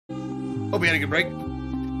Hope you had a good break.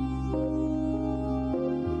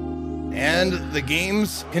 And the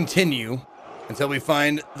games continue until we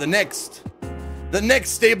find the next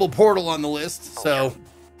stable portal on the list. So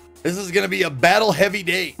this is going to be a battle heavy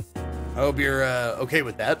day. I hope you're okay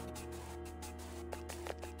with that.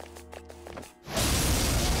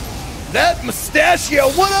 That mustachio,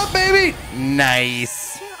 what up, baby?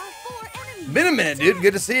 Nice. Been a minute, dude.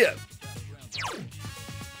 Good to see you.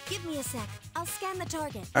 Give me a sec. I'll scan the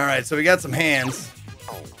target. All right, so we got some hands.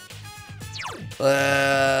 All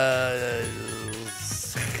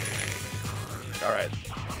right.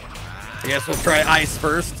 I guess we'll try ice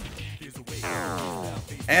first.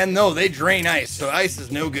 And no, they drain ice, so ice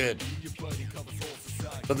is no good.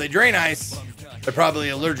 So if they drain ice, they're probably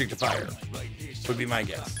allergic to fire, would be my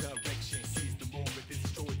guess.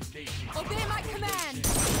 Obey my command.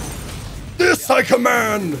 This I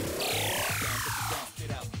command!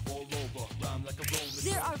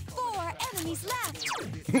 There are 4 enemies left.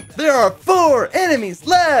 There are 4 enemies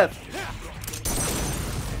left!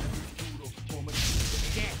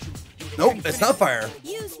 Nope, it's not fire.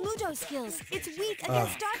 Use Mudo skills. It's weak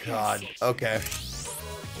against darkness. God, okay.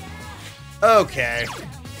 Okay.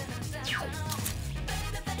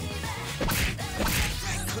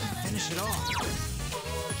 Finish it off.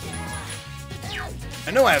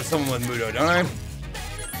 I know I have someone with Mudo, don't I?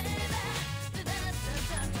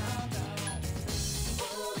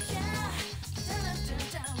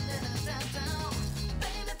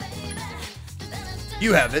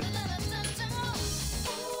 You have it.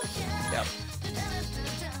 Yep.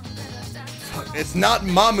 It's not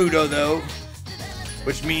Mamudo though,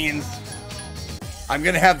 which means I'm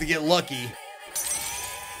gonna have to get lucky.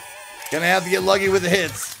 Gonna have to get lucky with the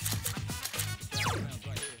hits.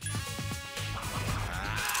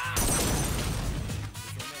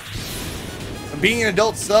 Being an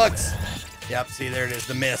adult sucks. Yep, see, there it is,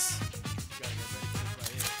 the miss.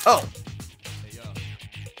 Oh.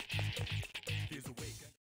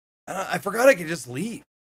 I forgot I could just leave.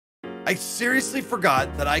 I seriously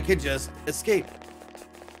forgot that I could just escape.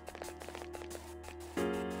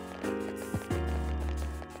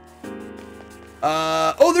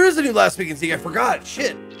 Oh, there is a new Last Week in Zeke. I forgot.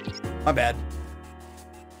 Shit. My bad.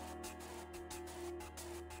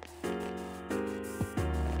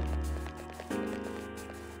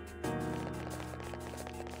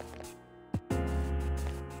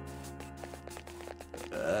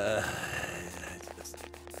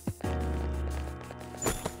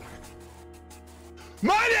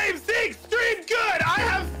 My name's Zeke. Stream good. I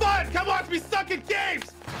have fun. Come watch me suck at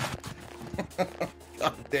games.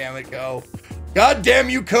 God damn it, Ko. God damn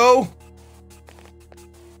you, Ko.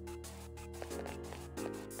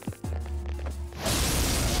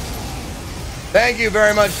 Thank you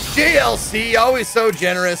very much, JLC. Always so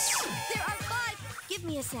generous. There are 5. Give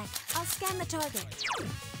me a sec. I'll scan the target.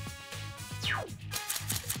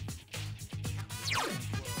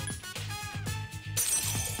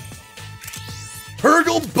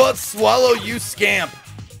 Purgle butt swallow, you scamp.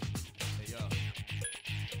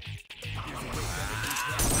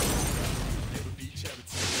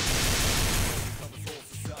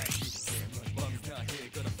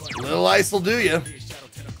 Little ice will do you.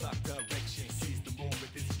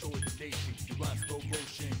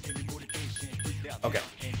 Okay.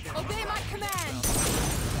 Obey my command.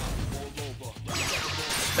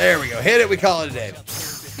 There we go. Hit it. We call it a day.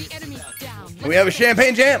 The enemy's down. We have a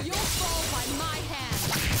champagne jam. You'll fall by my hand.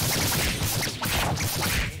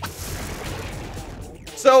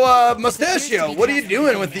 So, Mustachio, what are you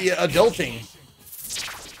doing with the adulting?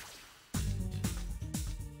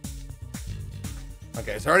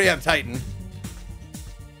 Okay, so I already have Titan.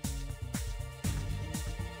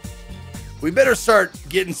 We better start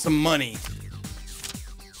getting some money.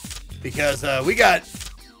 Because we got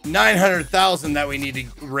 900,000 that we need to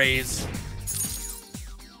raise.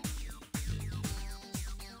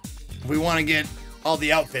 If we want to get all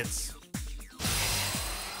the outfits.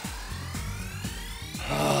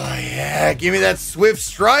 Oh, yeah. Give me that swift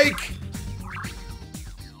strike.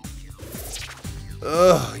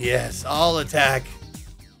 Oh, yes. All attack.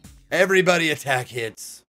 Everybody attack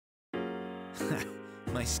hits.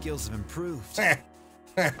 My skills have improved.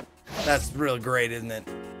 That's real great, isn't it?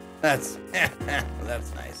 That's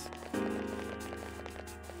nice.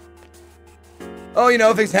 Oh, you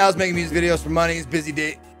know, fixing house, making music videos for money. It's busy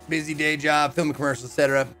day job, filming commercials,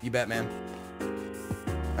 etc. You bet, man.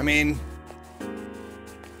 I mean,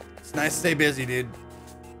 it's nice to stay busy, dude.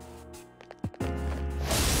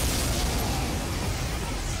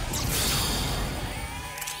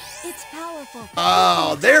 It's powerful.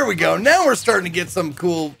 Oh, there we go. Now we're starting to get some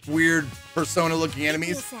cool, weird persona-looking Give me a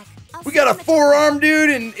enemies. sec. I'll We got a scammatoid. four-armed dude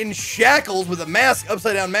in shackles with a mask,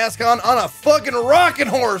 upside down mask on a fucking rocking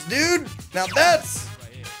horse, dude. Now that's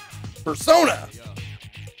Persona.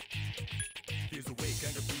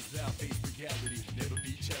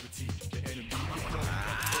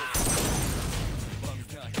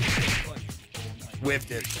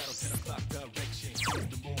 Whiffed it.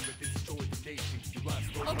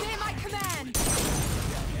 Obey my command.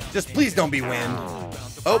 Just please don't be wind.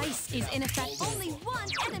 Oh, Ice is in effect. Only one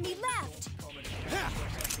enemy left.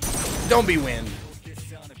 don't be wind.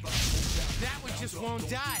 That one just won't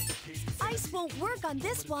die. Ice won't work on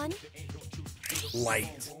this one.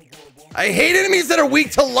 Light. I hate enemies that are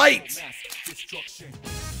weak to light.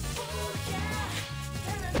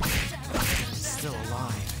 Still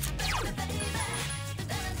alive.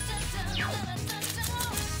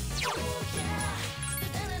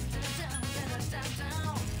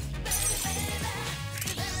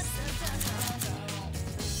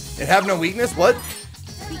 It have no weakness? What?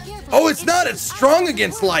 Be careful. Oh, it's not. It's strong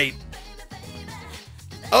against light.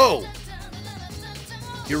 Oh.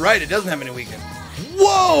 You're right. It doesn't have any weakness.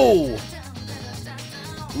 Whoa!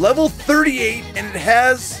 Level 38, and it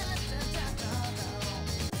has...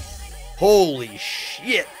 Holy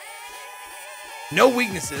shit. No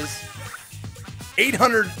weaknesses.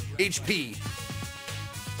 800 HP.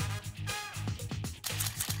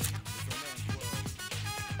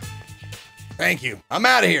 Thank you. I'm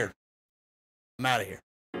out of here. I'm out of here.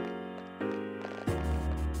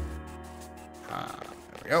 There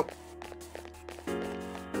we go.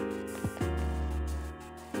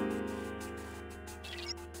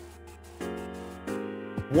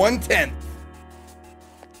 One-tenth.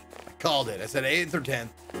 I called it. I said 8th or 10th.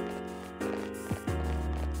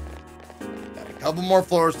 Got a couple more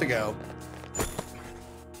floors to go.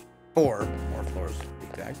 4 more floors, to be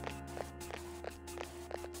exact.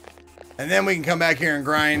 And then we can come back here and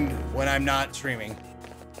grind when I'm not streaming.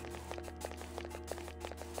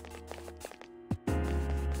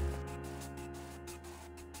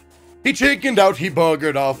 He chickened out, he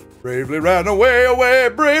buggered off. Bravely ran away, away,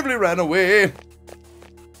 bravely ran away.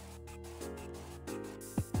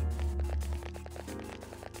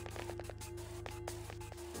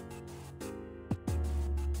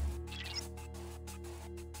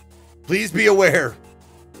 Please be aware.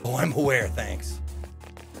 Oh, I'm aware, thanks.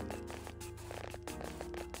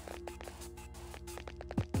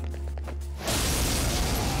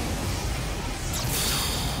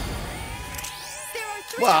 There are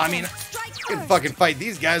 3 Well, I of mean, them. Strike I can first. fucking fight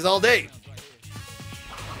these guys all day.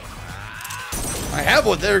 I have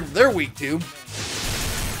what they're weak to.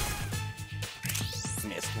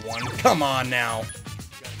 Missed one. Come on now.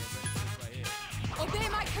 Obey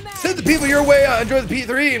my command. Send the people your way. Enjoy the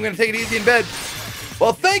P3. I'm gonna take it easy in bed.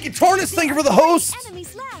 Well, thank you, Tornus. Thank you for the host.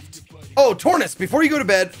 Enemies left. Oh, Tornus, before you go to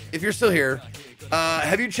bed, if you're still here,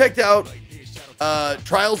 have you checked out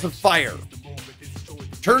Trials of Fire?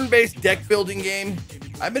 Turn-based deck building game.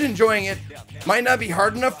 I've been enjoying it. Might not be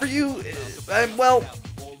hard enough for you. Well,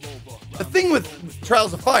 the thing with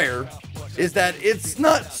Trials of Fire is that it's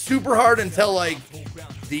not super hard until like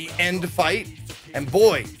the end fight, and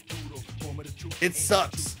boy, it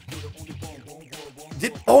sucks.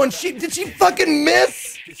 Did she fucking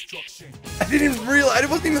miss? I didn't realize. I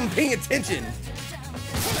wasn't even paying attention.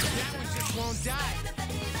 Just won't die. I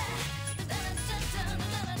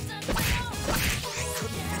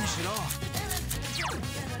couldn't finish it off.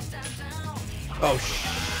 Oh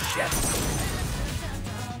shit!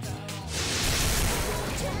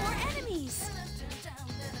 2 more enemies.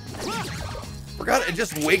 Forgot it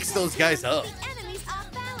just wakes those guys up. The enemies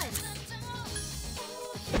off balance.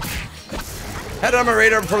 Had it on my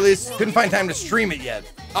radar before this. Couldn't find time to stream it yet.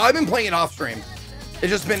 I've been playing it off stream.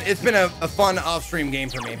 It's been a fun off stream game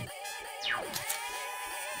for me.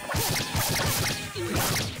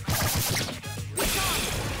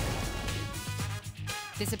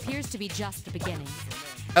 This appears to be just the beginning.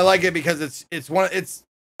 I like it because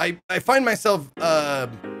I find myself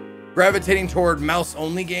gravitating toward mouse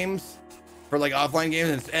only games for like offline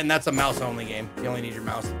games, and that's a mouse only game. You only need your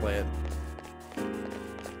mouse to play it.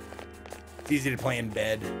 It's easy to play in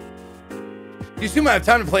bed. You assume I have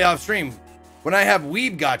time to play off stream when I have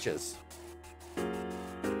weeb gotchas.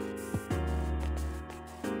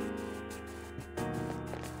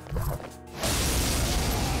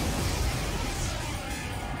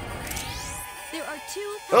 There are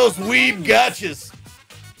 2 Those powerful weeb enemies. gotchas.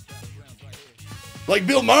 Like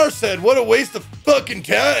Bill Maher said, what a waste of fucking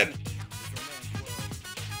time.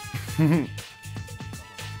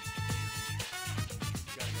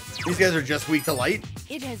 These guys are just weak to light.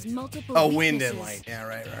 It has multiple Oh, wind and weaknesses. light. Yeah,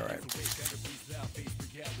 right.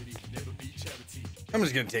 I'm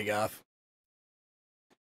just gonna take off.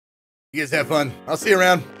 You guys have fun. I'll see you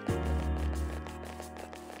around.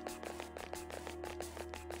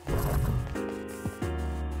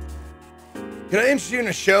 Can I interest you in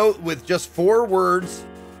a show with just 4 words?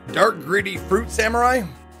 Dark, gritty fruit samurai?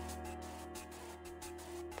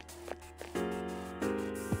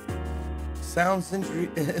 Sounds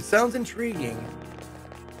intriguing.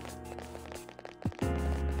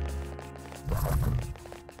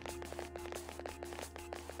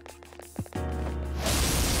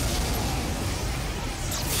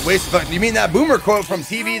 Waste of fun. You mean that boomer quote from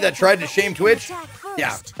TV that tried to shame Twitch?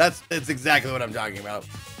 Yeah, that's exactly what I'm talking about.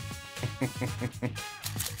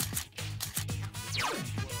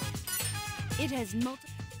 It has multiple.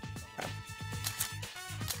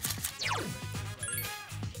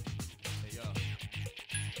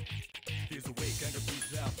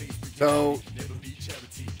 So,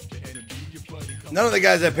 none of the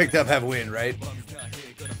guys I picked up have wind, right?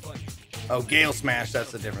 Oh, Gale Smash,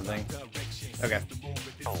 that's a different thing. Okay.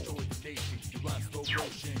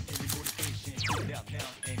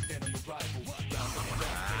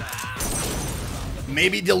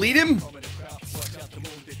 Maybe delete him?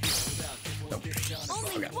 Nope.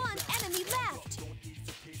 Only one enemy left.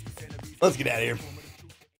 Let's get out of here.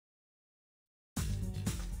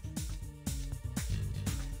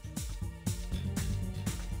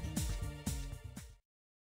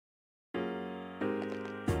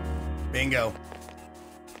 Bingo.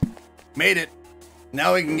 Made it.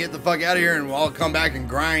 Now we can get the fuck out of here and we'll all come back and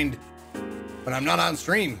grind when I'm not on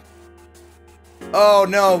stream. Oh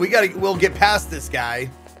no, we'll get past this guy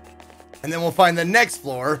and then we'll find the next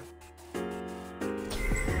floor.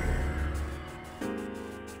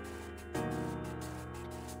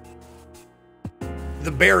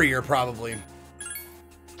 The barrier, probably.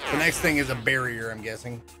 The next thing is a barrier, I'm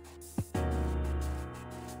guessing.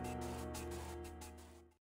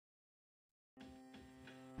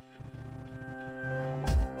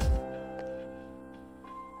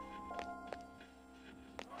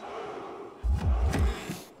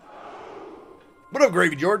 What up,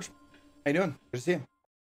 Gravy George? How you doing? Good to see you.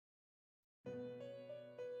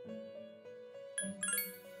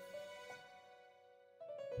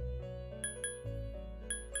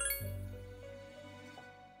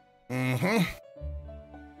 Mm-hmm.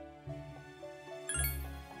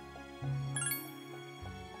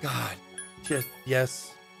 God, just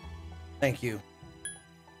yes. Thank you.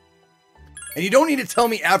 And you don't need to tell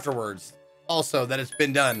me afterwards also that it's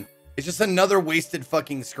been done. It's just another wasted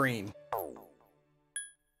fucking screen.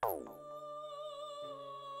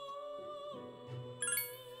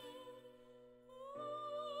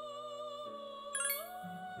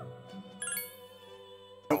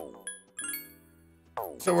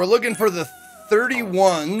 So we're looking for the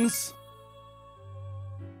 31s.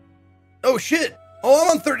 Oh shit. Oh,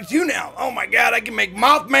 I'm on 32 now. Oh my god, I can make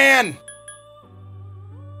Mothman.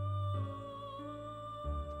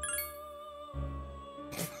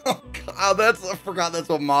 Oh god, I forgot that's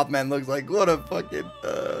what Mothman looks like. What a fucking,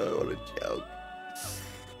 what a joke.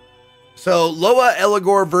 So Loa,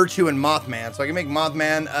 Eligor, Virtue, and Mothman. So I can make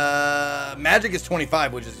Mothman. Magic is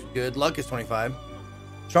 25, which is good. Luck is 25.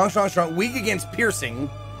 Strong, strong, strong. Weak against piercing.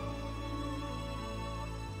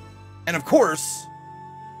 And of course,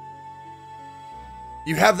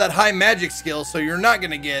 you have that high magic skill, so you're not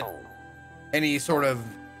going to get any sort of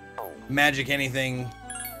magic anything.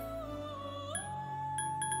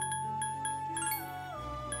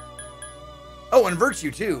 Oh, and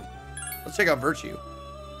Virtue too. Let's check out Virtue.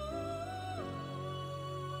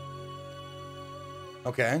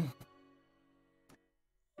 Okay.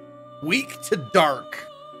 Weak to dark.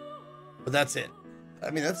 But that's it.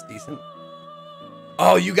 I mean, that's decent.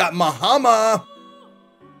 Oh, you got Mahama.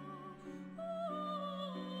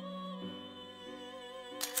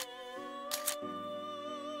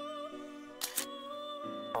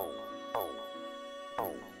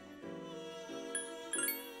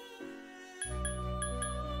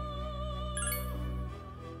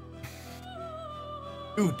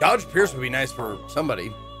 Ooh, Dodge Pierce would be nice for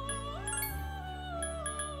somebody.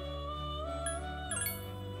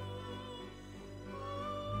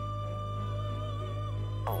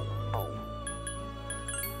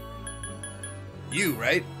 You,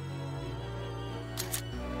 right?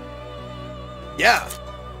 Yeah.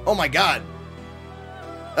 Oh my god.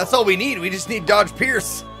 That's all we need. We just need Dodge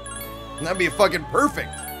Pierce. And that'd be fucking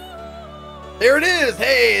perfect. There it is.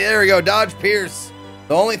 Hey, there we go. Dodge Pierce.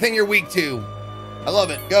 The only thing you're weak to. I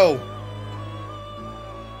love it. Go.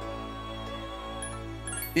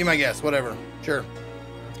 Be my guest. Whatever. Sure.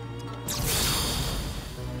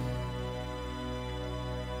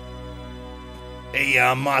 Hey,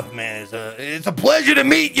 Mothman, it's a pleasure to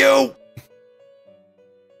meet you.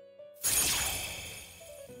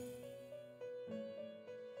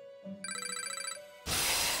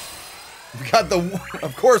 We got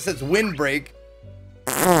of course it's windbreak.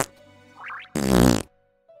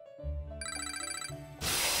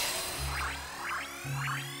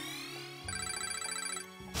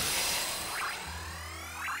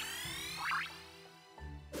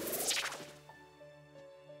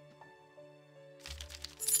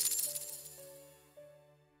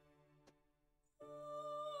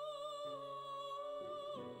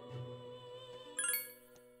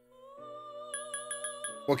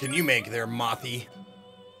 What can you make there, Mothy?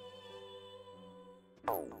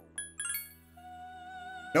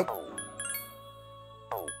 Nope.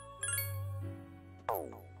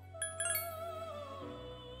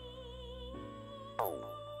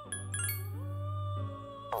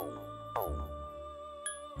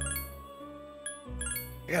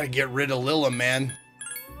 I gotta get rid of Lilla, man.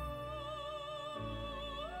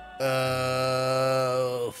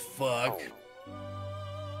 Fuck.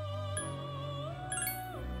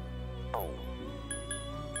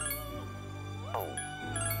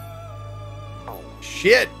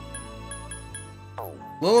 Shit.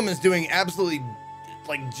 Lilum is doing absolutely,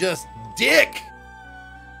 like, just dick.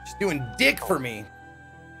 She's doing dick for me.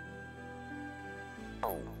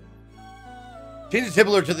 Change the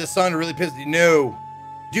tippler to this song to really piss you. No.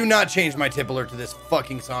 Do not change my tippler to this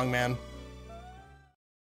fucking song, man.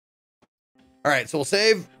 Alright, so we'll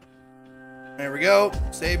save. There we go.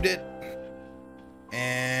 Saved it.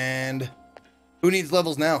 And who needs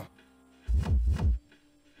levels now?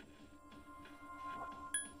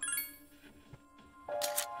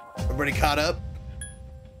 Everybody caught up?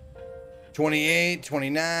 28,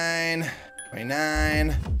 29,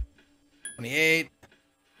 29, 28.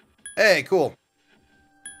 Hey, cool.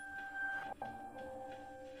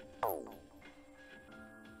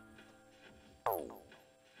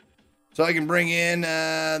 So I can bring in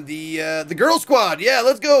the girl squad. Yeah,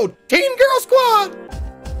 let's go. Teen Girl Squad.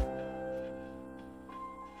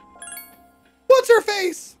 What's her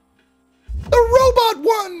face? The robot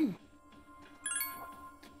one.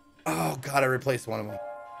 Oh, God, I replaced one of them.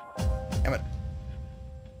 Damn it.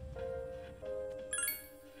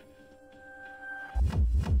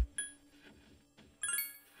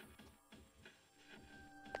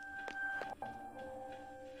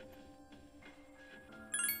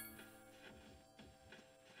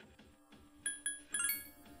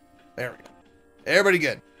 There we go. Everybody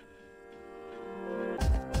good.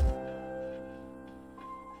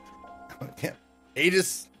 Yeah.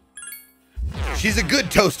 Aegis. She's a good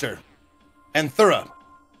toaster. And thorough.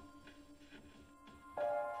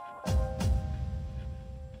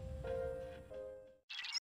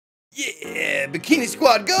 Yeah, Bikini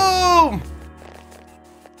Squad, go!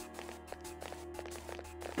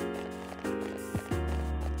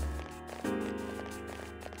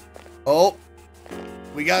 Oh,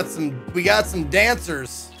 we got some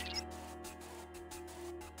dancers.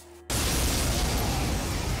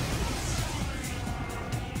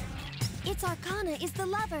 Its arcana is the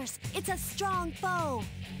lovers. It's a strong foe.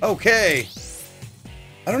 Okay.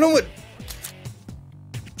 I don't know what...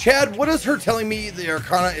 Chad, what does her telling me the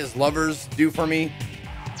arcana is lovers do for me?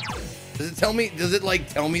 Does it tell me, like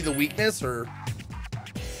tell me the weakness or?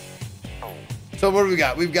 So what do we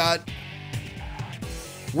got? We've got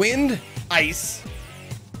wind, ice.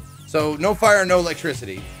 So no fire, no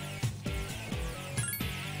electricity.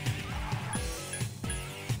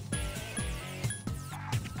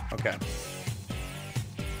 Okay.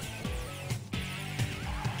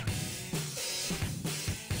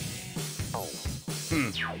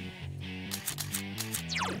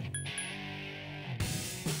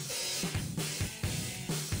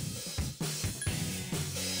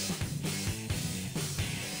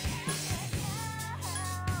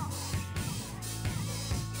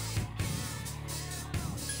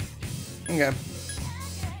 Okay.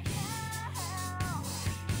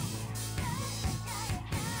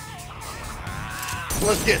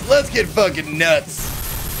 Let's get fucking nuts.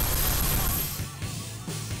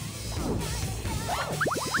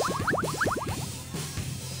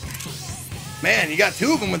 Man, you got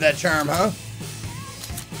two of them with that charm, huh?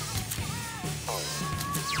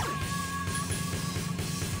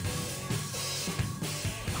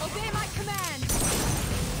 Obey my command.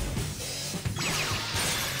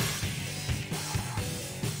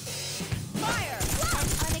 Fire!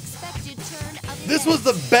 Unexpected turn of This was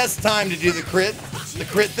the best time to do the crit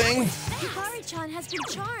thing. Hikari-chan has been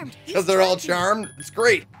charmed. Because they're all charmed. It's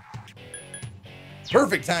great.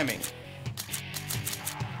 Perfect timing.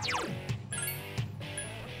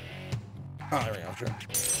 Oh, there we go. Sure.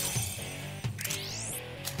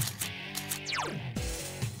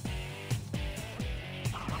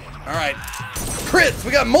 All right. Crits.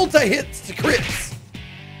 We got multi-hits to crits.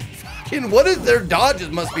 Fucking what is their dodges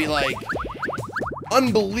must be like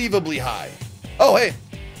unbelievably high. Oh, hey.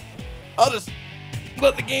 I'll just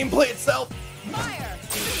let the game play itself. Fire!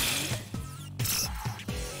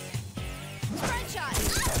 Spread shot!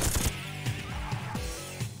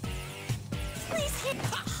 Please hit!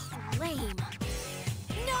 Lame.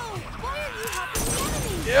 No! Why are you helping the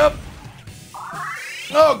enemy? Yep.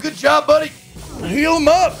 Oh, good job, buddy. Heal him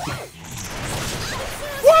up.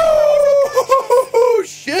 Woo!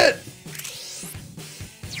 Shit.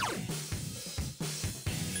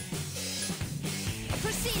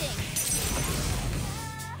 Proceeding.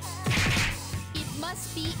 It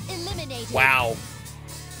must be eliminated. Wow.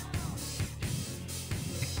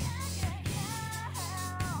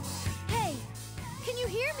 Hey, can you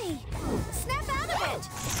hear me? Snap out of it.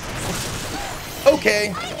 Okay.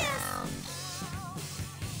 I guess.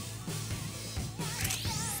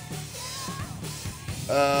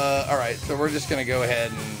 All right, so we're just gonna go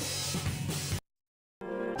ahead and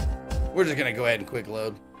quick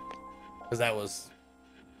load because that was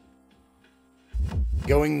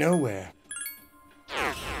going nowhere.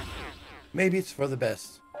 Maybe it's for the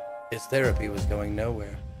best. His therapy was going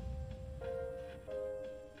nowhere.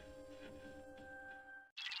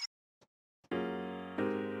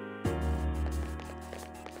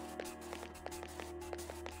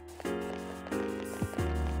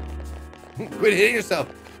 Quit hitting yourself.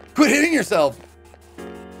 Quit hitting yourself.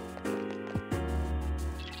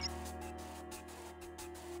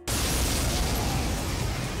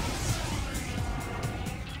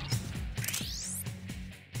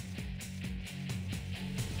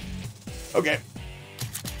 Okay.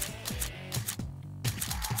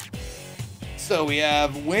 So we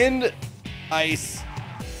have wind, ice.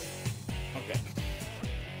 Okay.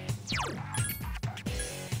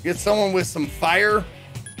 Get someone with some fire.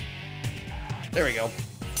 There we go.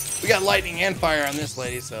 We got lightning and fire on this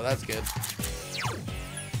lady, so that's good.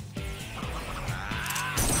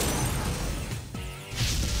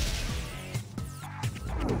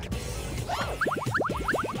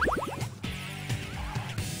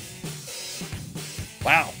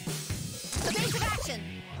 Wow. Evasive action.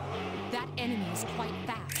 That enemy is quite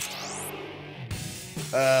fast.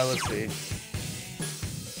 Let's see.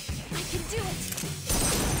 I can do it.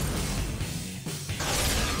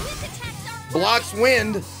 Wind attacks are Blocks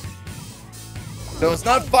wind. So it's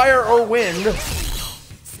not fire or wind.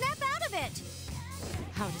 snap out of it.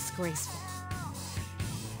 How disgraceful.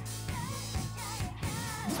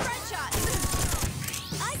 Spread shot.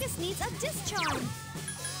 I just needs a discharge.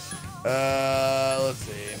 Let's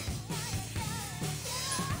see.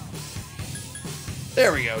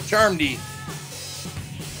 There we go. Charmedy.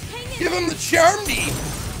 Hang in Give him there. the Charmedy.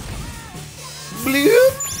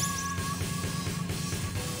 Bloop.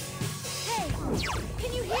 Hey,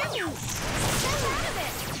 can you hear me? Snap out of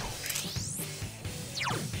it.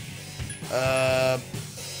 I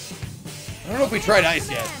don't know if we tried ice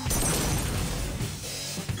yet.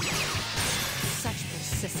 Such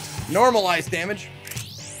persistence. Normal ice damage.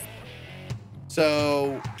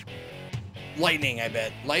 So, lightning, I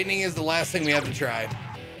bet. Lightning is the last thing we have to try.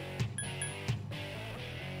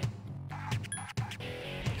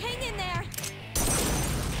 Hang in there.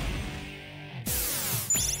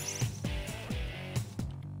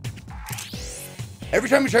 Every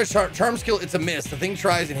time we try charm skill, it's a miss. The thing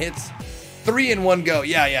tries and hits 3 in one go.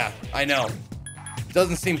 Yeah, I know.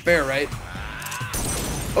 Doesn't seem fair, right?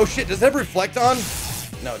 Oh shit, does that reflect on?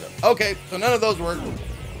 No, it doesn't. Okay, so none of those work.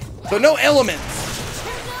 So no elements.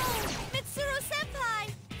 No, Mitsuru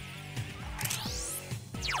Senpai.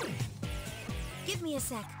 Give me a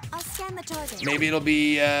sec. I'll scan the target. Maybe it'll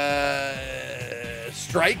be,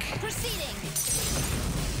 strike. Proceeding.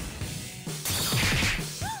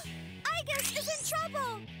 I guess is in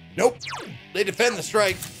trouble. Nope. They defend the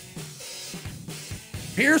strike.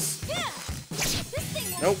 Pierce. Yeah. This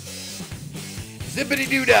thing Nope. Zippity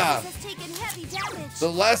doo dah. has taken heavy damage. The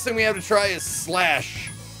last thing we have to try is slash.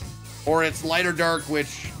 Or it's light or dark,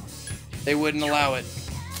 which they wouldn't allow it.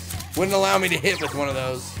 Wouldn't allow me to hit with one of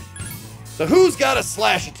those. So who's got a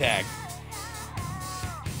slash attack?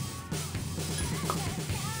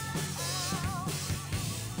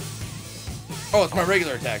 Oh, it's my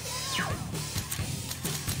regular attack.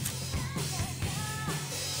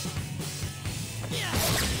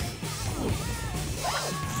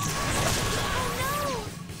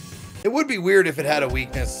 It would be weird if it had a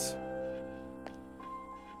weakness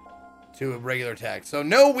to a regular attack. So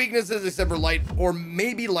no weaknesses except for light, or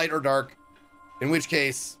maybe light or dark. In which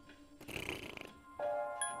case,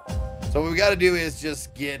 So what we got to do is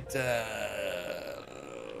just get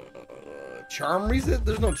charm resist.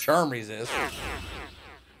 There's no charm resist.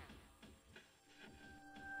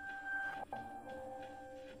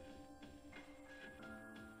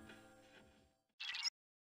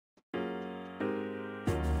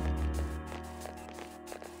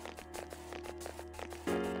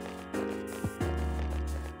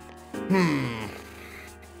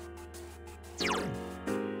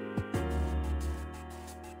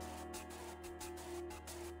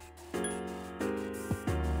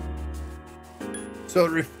 So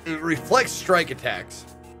it reflects strike attacks.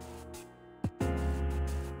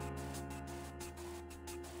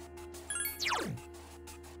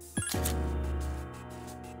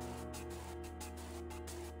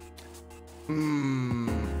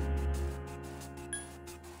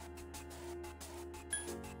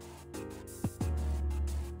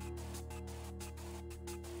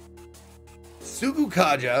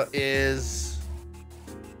 Sugukaja is...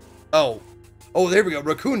 Oh, there we go.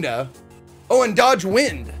 Rakunda. Oh, and dodge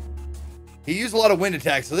wind. He used a lot of wind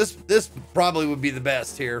attacks, so this probably would be the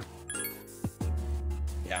best here.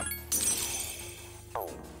 Yeah.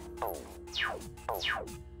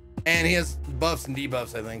 And he has buffs and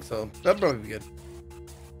debuffs, I think, so that'll probably be good.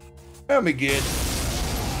 That'll be good.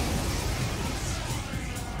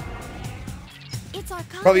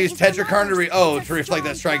 Probably use Tetrakarn to reflect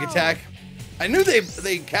that strike attack. I knew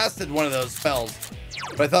they casted one of those spells,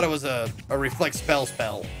 but I thought it was a reflect spell.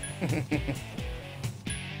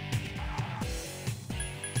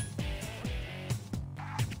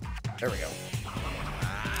 There we go.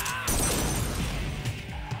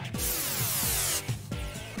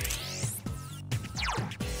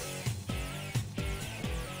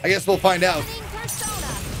 I guess we'll find out.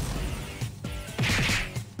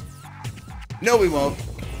 No, we won't.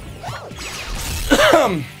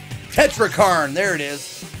 Tetrakarn, there it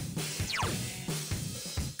is.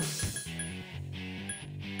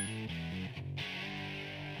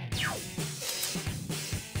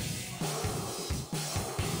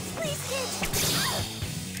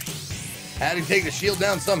 Had to take the shield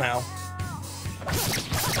down somehow. I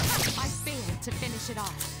failed to finish it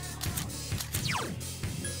off.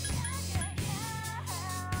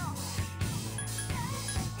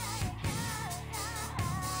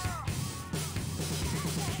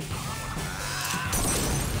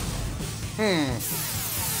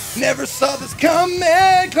 Never saw this coming,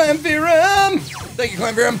 Clamvirum. Thank you,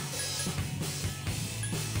 Clamvirum.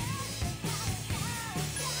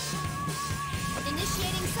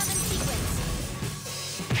 Initiating summon sequence.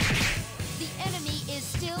 The enemy is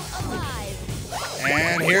still alive.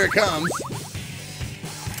 And here it comes.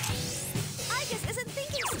 I just isn't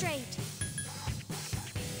thinking straight.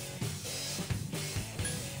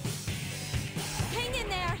 Hang in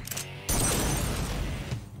there.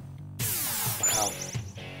 Wow.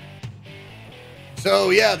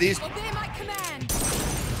 So yeah, these Obey my command.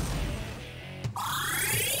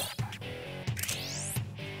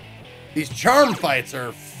 charm fights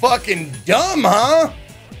are fucking dumb, huh?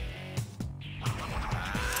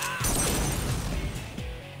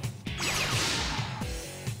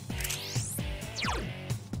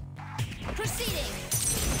 Proceeding.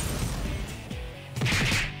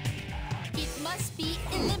 It must be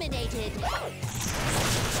eliminated.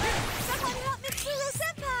 Someone help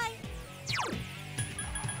Mitsuru-senpai!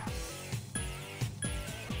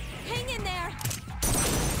 Hang in there.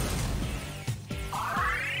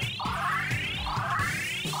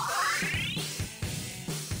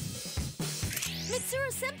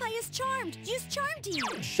 Mitsuru-senpai is charmed. Use Charm Team.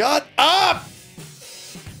 Shut up!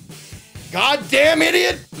 Goddamn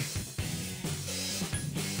idiot!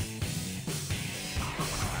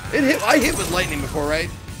 I hit with lightning before, right?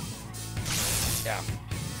 Yeah.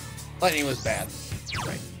 Lightning was bad.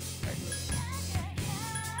 Right.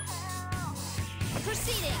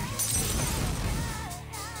 Proceeding.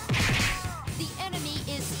 The enemy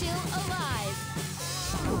is still alive.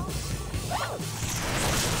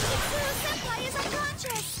 Mitsuru-senpai is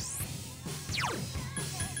unconscious.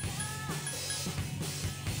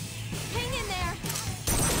 Hang in there.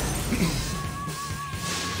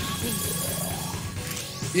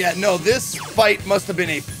 Yeah, no, this fight must have been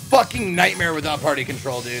a fucking nightmare without party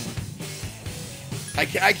control, dude. I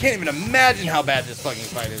can't even imagine how bad this fucking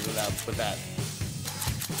fight is with that.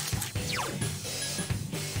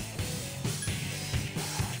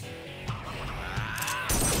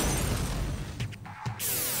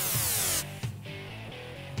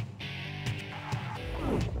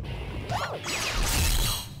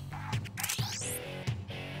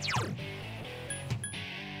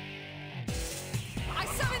 I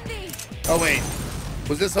summon thee. Oh wait,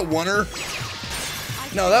 was this a oneer? I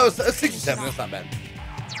No, that was 67. That's not bad.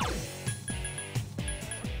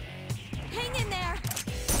 Hang in there.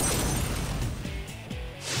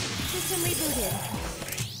 System rebooted.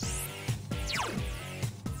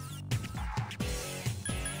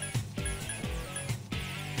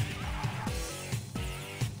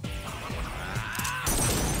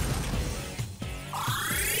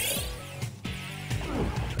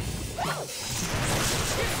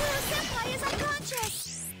 Senpai is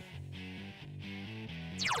unconscious.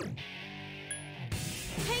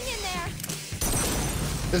 Hang in there.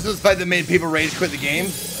 This is the fight that made people rage quit the game.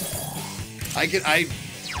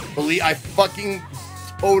 I fucking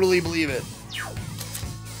totally believe it.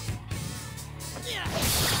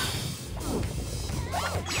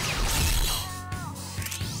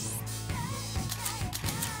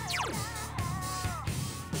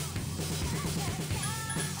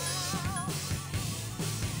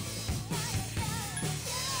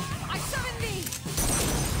 I summon thee.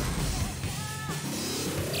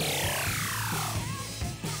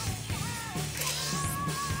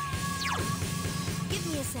 Give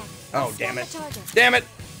me a sec. Oh, damn it. Scan the target. Damn it.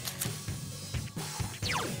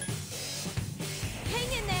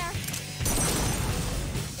 Hang in there.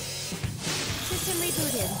 System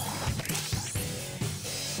rebooted.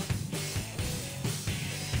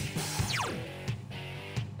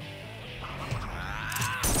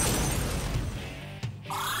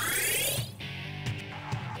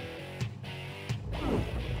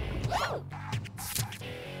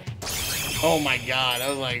 Oh my god. I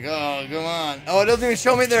was like, oh, come on. Oh, it doesn't even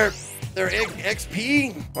show me their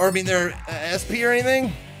XP? Or, I mean, their SP or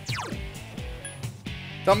anything?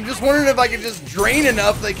 So I'm just wondering if I could just drain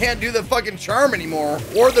enough they can't do the fucking charm anymore.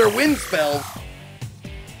 Or their wind spells.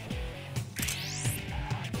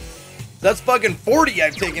 That's fucking 40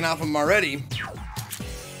 I've taken off them already.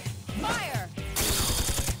 Fire.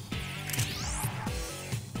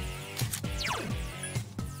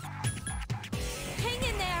 Hang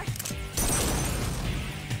in there.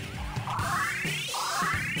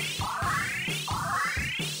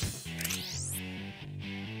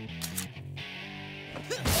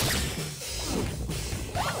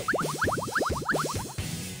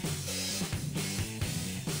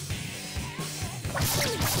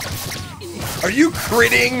 Are you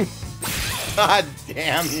critting? God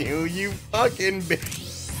damn you, you fucking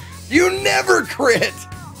bitch. You never crit!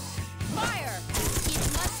 Fire.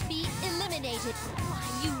 It must be eliminated. Why,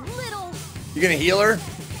 you little... You gonna heal her?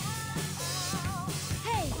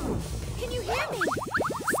 Hey, can you hear me?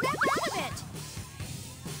 Snap out of it.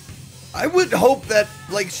 I would hope that,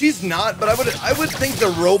 like, she's not, but I would think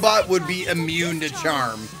the robot would be immune to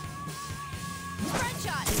charm. Spread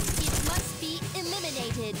shot. It must be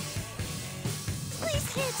eliminated.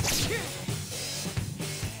 Please hit.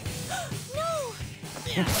 No.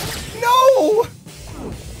 No!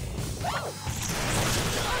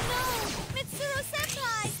 Oh no. Mitsuru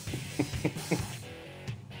Senpai.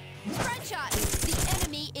 Spread shot. The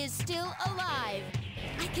enemy is still alive.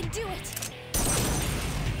 I can do it.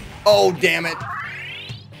 Oh, damn it.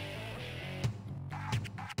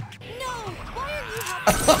 No. Why are you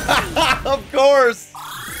helping me? Of course.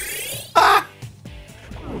 Ah!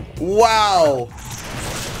 Wow.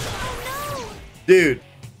 Oh no. Dude.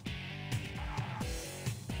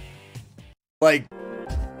 Like,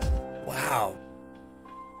 wow.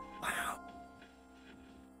 Wow.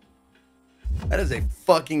 That is a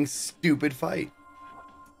fucking stupid fight.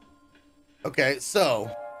 Okay,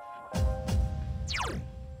 so.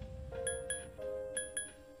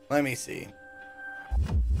 Let me see.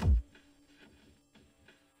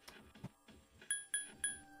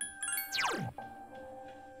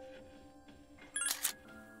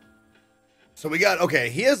 So we got,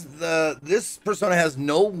 okay, he has this persona has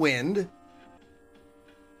no wind.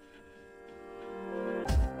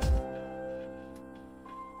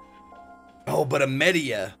 Oh, but a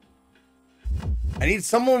Media. I need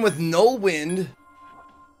someone with no wind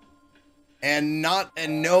and no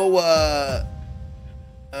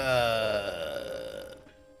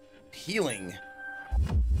healing.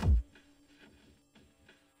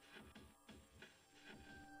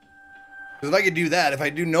 Because if I could do that, if I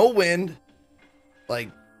do no wind,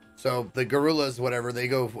 like, so the gorillas, whatever, they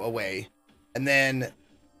go away. And then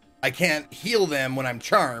I can't heal them when I'm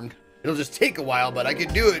charmed. It'll just take a while, but I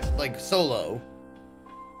could do it, like, solo.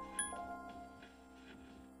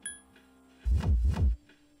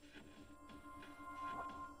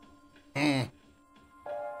 Hmm.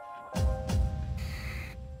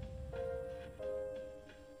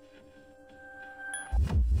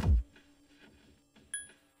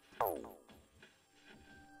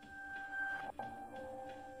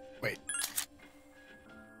 Wait.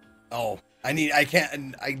 Oh, I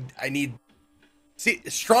need, see,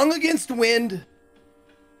 strong against wind.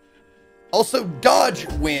 Also dodge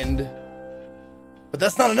wind. But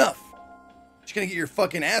that's not enough. You're gonna get your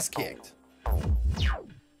fucking ass kicked.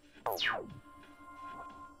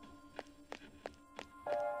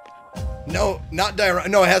 No, not Dior.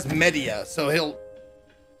 No, it has Media, so he'll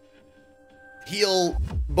heal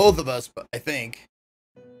both of us, but I think.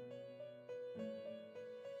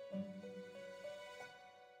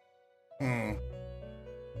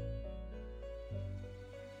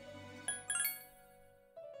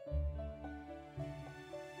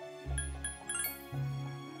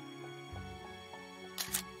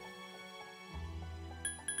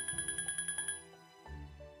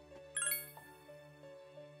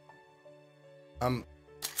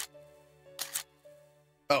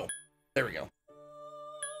 Oh, there we go.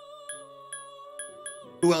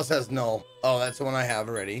 Who else has null? Oh, that's the one I have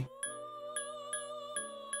already.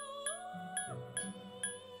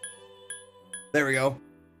 There we go.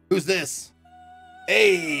 Who's this?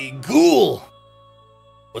 Hey, Ghoul!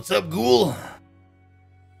 What's up, Ghoul?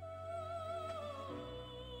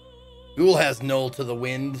 Ghoul has null to the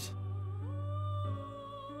wind.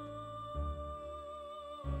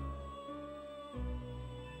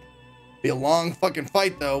 Be a long fucking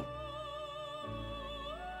fight, though.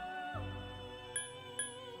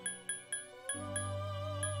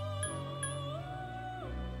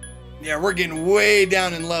 Yeah, we're getting way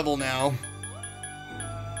down in level now.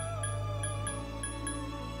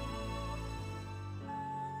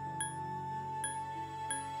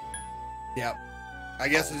 Yep. I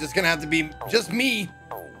guess it's just gonna have to be just me.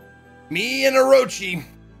 Me and Orochi.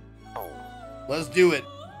 Let's do it.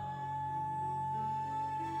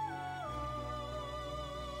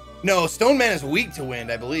 No, Stone Man is weak to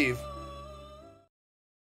wind, I believe.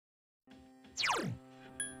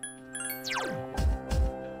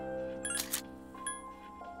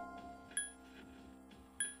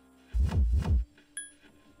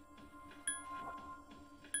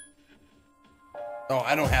 Oh,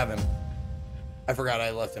 I don't have him. I forgot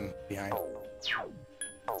I left him behind.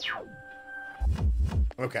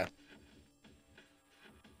 Okay.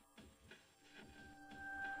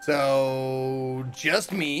 So,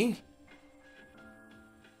 just me.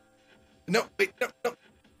 No, wait, no, no.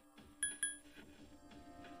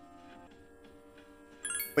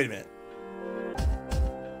 Wait a minute.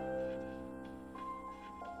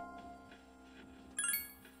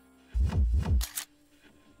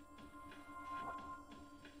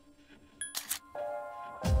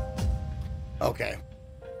 Okay.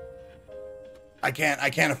 I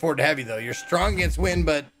can't afford to have you though. You're strong against wind,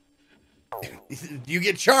 but you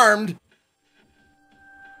get charmed.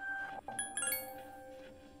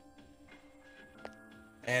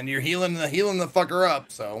 And you're healing the fucker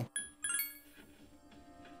up, so.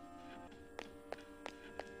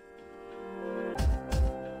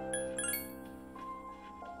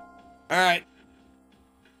 All right.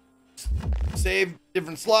 Save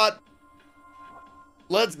different slot.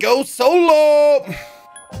 Let's go solo.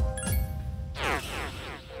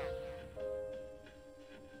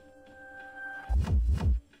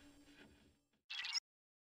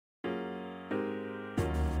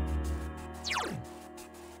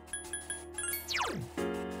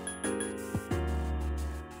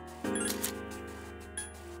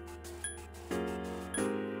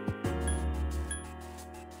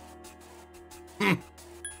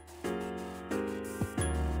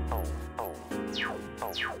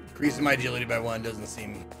 Increasing my agility by 1 doesn't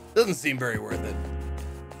seem very worth it.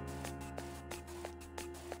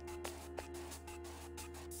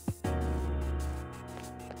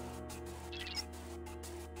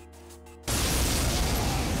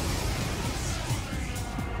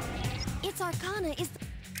 Its Arcana is.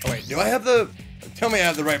 Oh wait, do I have the? Tell me I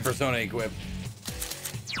have the right persona equipped.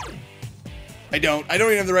 I don't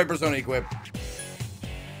even have the right persona equipped.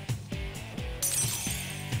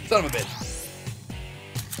 Son of a bitch.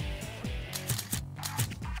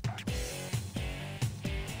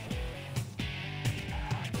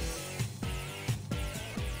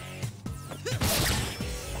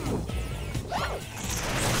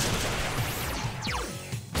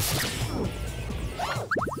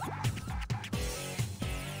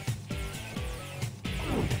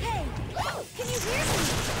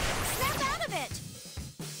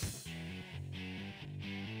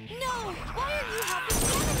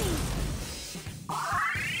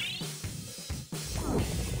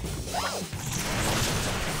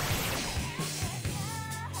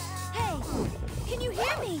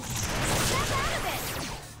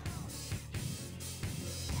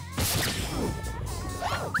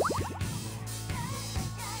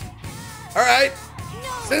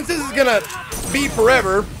 since this is gonna be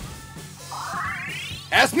forever,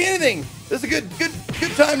 ask me anything. This is a good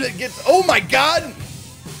time to get. Oh my God!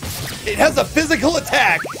 It has a physical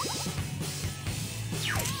attack.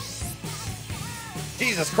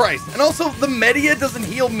 Jesus Christ! And also, the media doesn't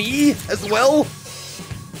heal me as well.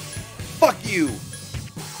 Fuck you.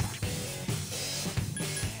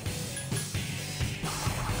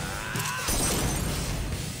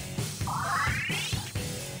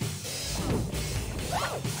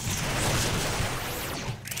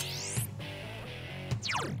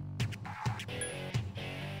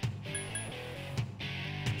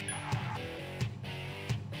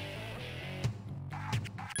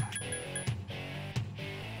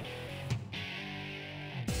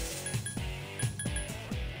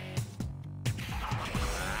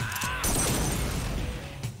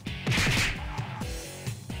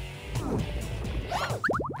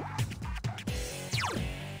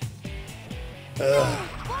 Oh.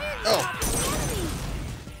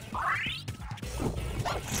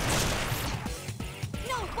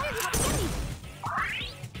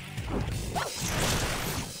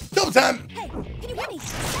 Double time. Hey, can you hear me?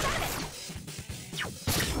 Get out of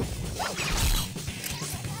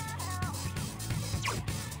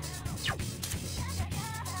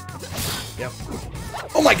it. Yep.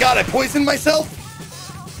 Oh my God, I poisoned myself?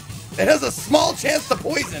 It has a small chance to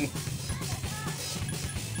poison.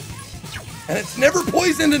 And it's never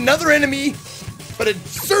poisoned another enemy, but it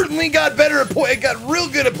certainly got better at it got real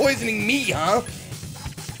good at poisoning me, huh?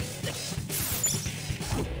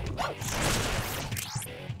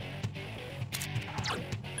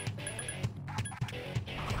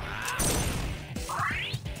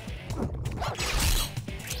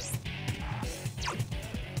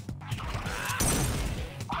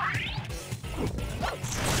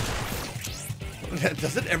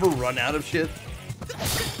 Does it ever run out of shit?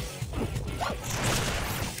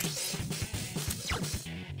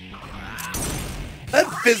 That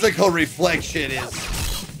physical reflex shit is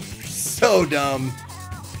so dumb.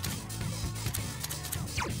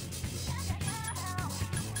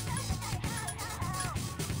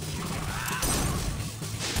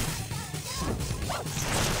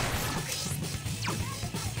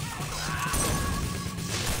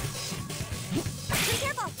 Be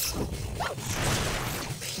careful.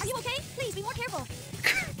 Are you okay? Please be more careful.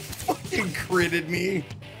 Fucking critted me.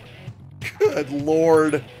 Good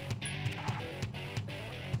Lord.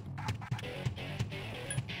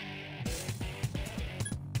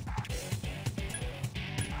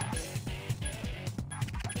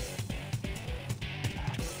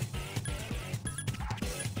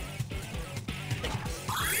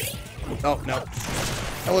 Oh, no.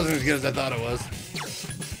 That wasn't as good as I thought it was.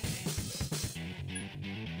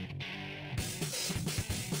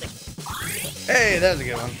 Hey, that was a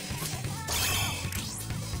good one.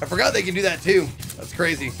 I forgot they can do that too. That's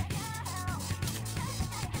crazy.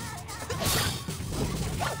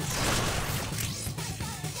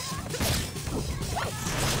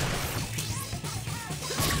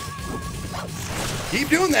 Keep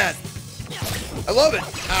doing that. I love it.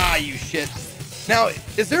 Ah, you shit. Now,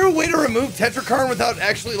 is there a way to remove Tetrakarn without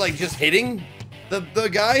actually, like, just hitting the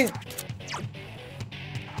guy?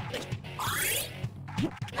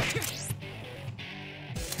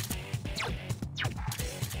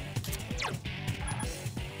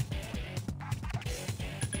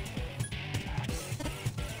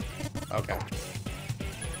 Okay.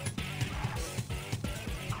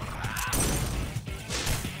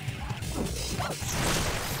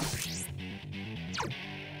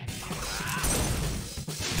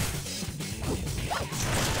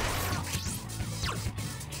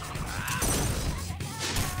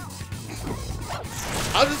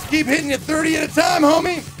 I'll just keep hitting you 30 at a time,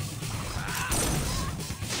 homie.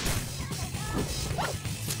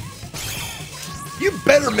 You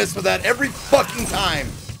better miss with that every fucking time.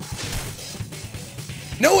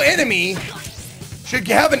 No enemy should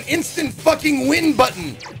have an instant fucking win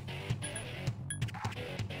button.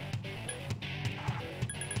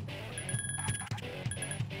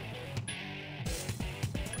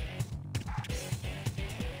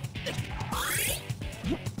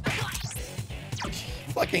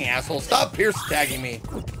 Fucking asshole, stop pierce tagging me.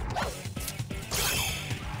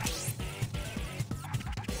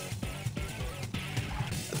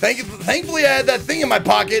 Thankfully, I had that thing in my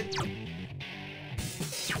pocket.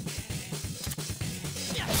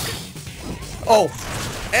 Oh,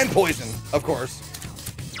 and poison, of course.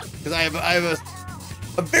 Because I have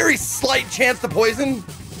a very slight chance to poison,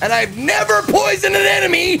 and I've never poisoned an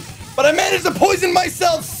enemy, but I managed to poison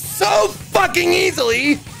myself so fucking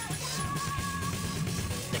easily.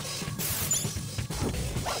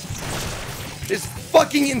 This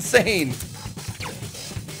fucking insane.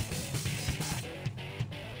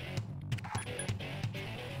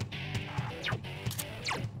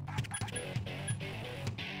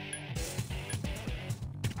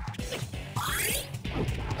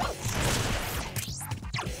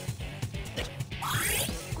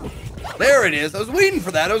 There it is. I was waiting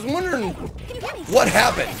for that. I was wondering what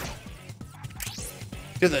happened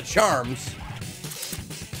to the charms.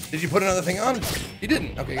 Did you put another thing on? You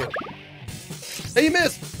didn't. Okay, good. Hey, you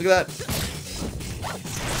missed. Look at that.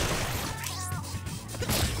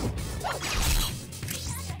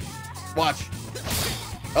 Watch.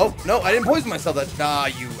 Oh, no, I didn't poison myself. That. Ah,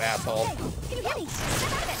 you asshole. Can you hear me?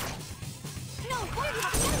 Step out of it. No, why are you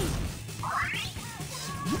not hearing me?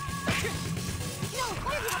 No,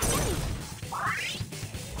 why are you not hearing me?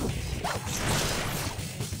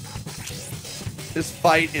 This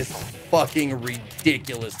fight is fucking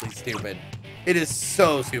ridiculously stupid. It is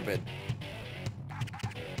so stupid.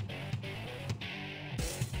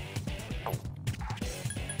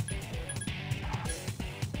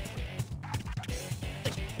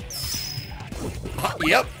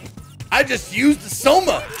 Yep. I just used the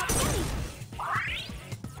Soma.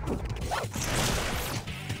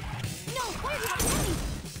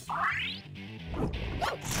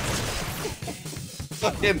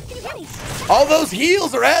 Fuck him. All those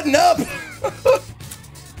heals are adding up.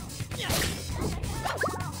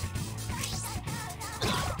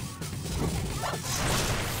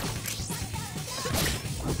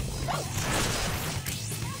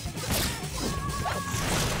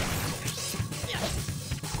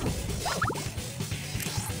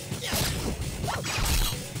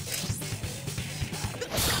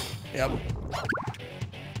 Yep.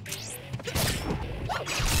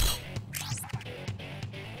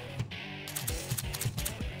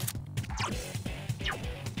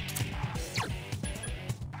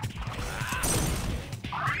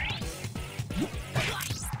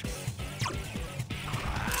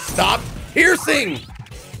 Stop piercing!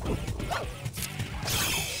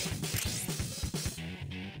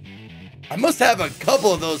 I must have a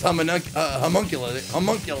couple of those homunculi.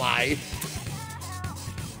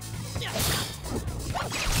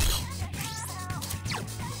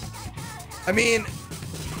 I mean,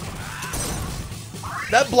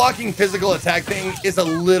 that blocking physical attack thing is a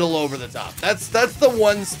little over the top. That's the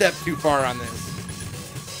one step too far on this,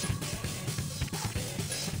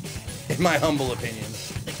 in my humble opinion.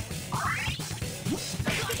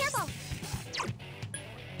 Be careful.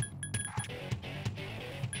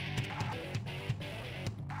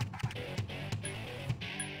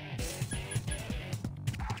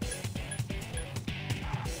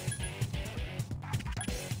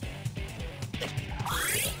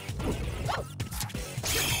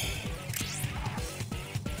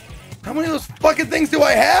 How many of those fucking things do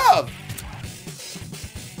I have?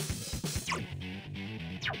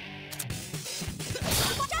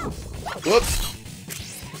 Whoops.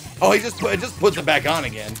 Oh, it just puts it back on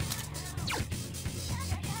again.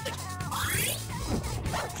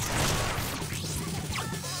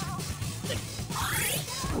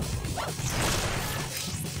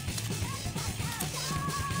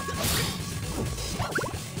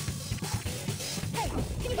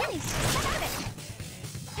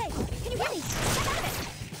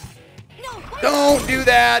 Don't do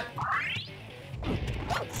that.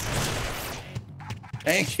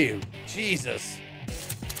 Thank you. Jesus.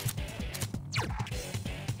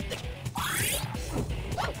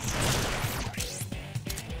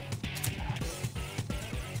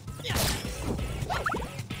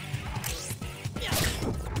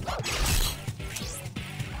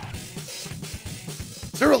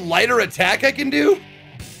 Is there a lighter attack I can do?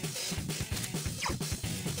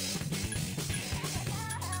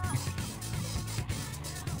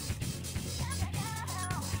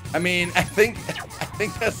 I mean, I think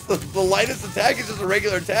that's the lightest attack is just a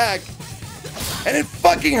regular attack. And it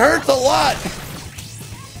fucking hurts a lot.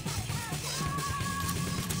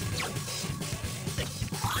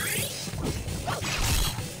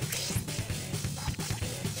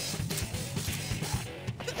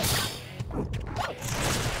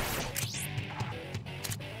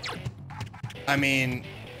 I mean,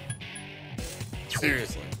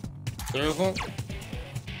 seriously. Seriously?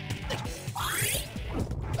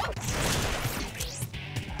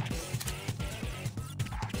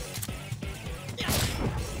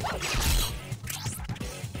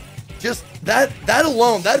 Just that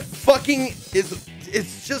alone, that fucking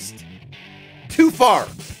it's just too far.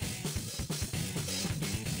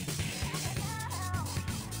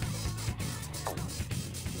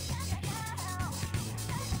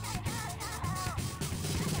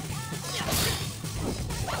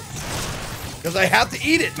 Because I have to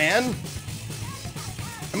eat it, man.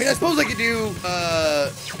 I mean, I suppose I could do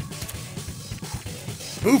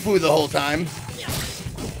foo-foo the whole time.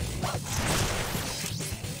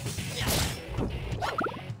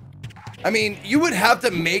 I mean, you would have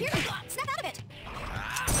to make... Snap out of it.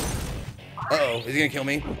 Uh-oh, is he gonna kill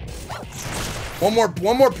me? One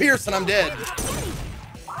more pierce and I'm dead.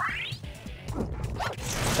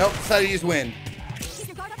 Nope, decided to use wind. Keep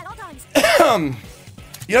your guard up at all times.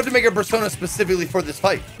 You have to make a persona specifically for this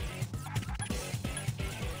fight.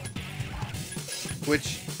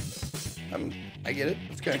 Which, I get it.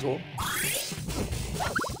 It's kind of cool.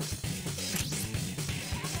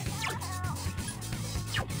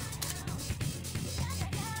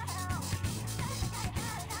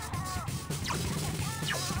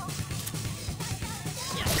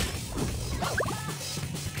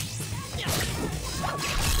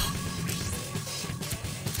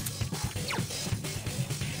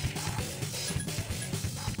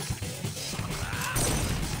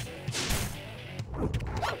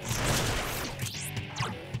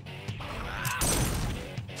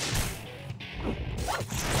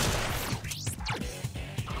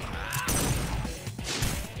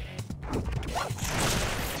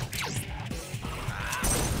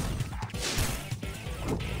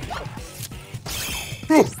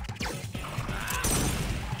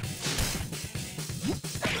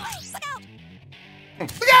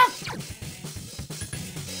 Look out!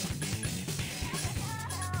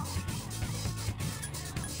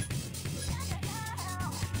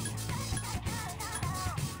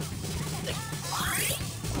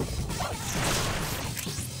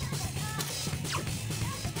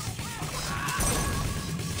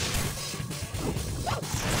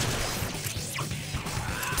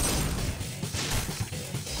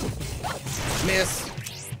 Miss.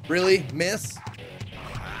 Really? Miss?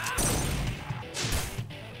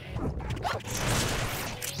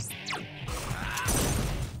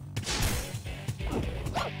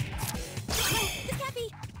 This can't be.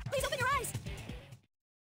 Please open your eyes.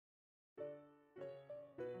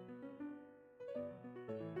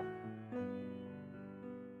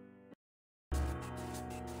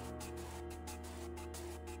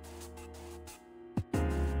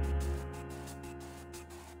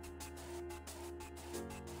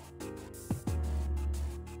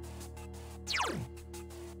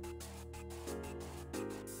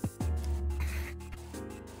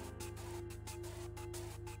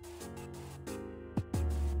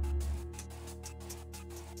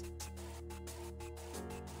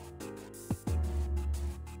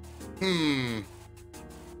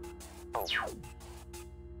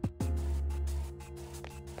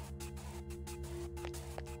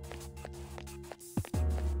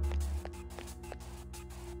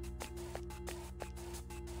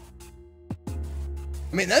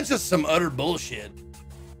 I mean, that's just some utter bullshit.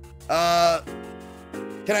 Can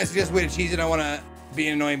I suggest a way to cheese it? I want to be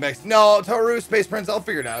an annoying back. No, Toru, Space Prince, I'll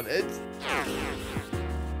figure it out. It's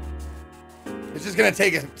just gonna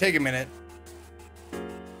take a minute.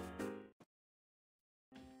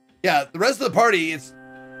 Yeah, the rest of the party,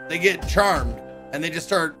 they get charmed and they just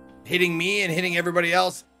start hitting me and hitting everybody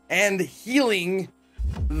else and healing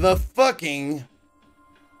the fucking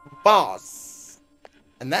boss.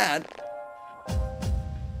 And that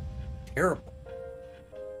terrible.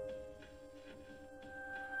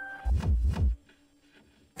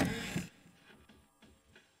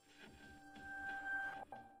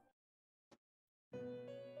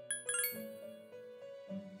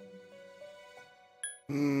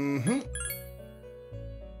 Mm-hmm.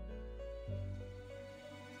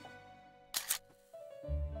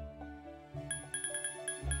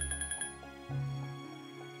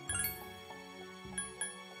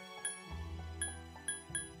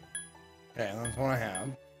 Okay, that's what I have.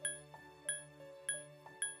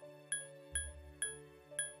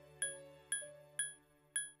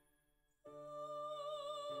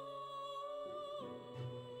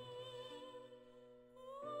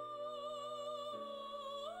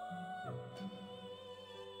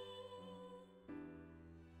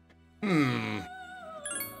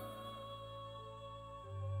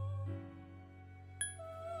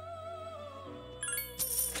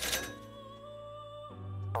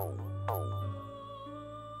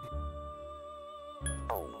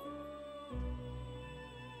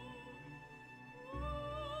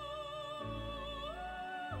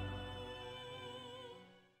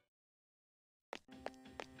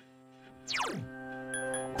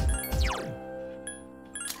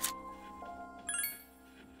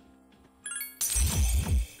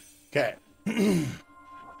 Okay.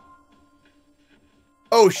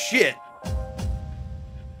 Oh shit.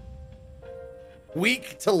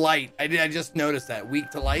 Weak to light. I just noticed that. Weak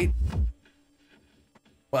to light.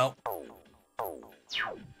 Well.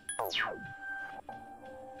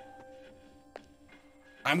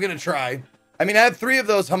 I'm gonna try. I mean, I have 3 of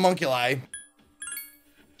those homunculi.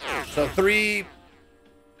 So three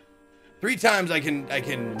times I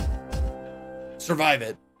can survive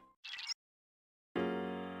it.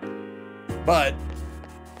 But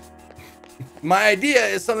my idea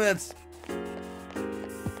is something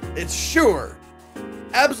it's sure,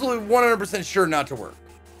 absolutely 100% sure not to work.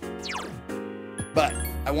 But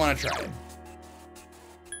I want to try it.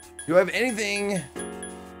 Do I have anything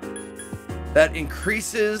that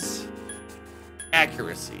increases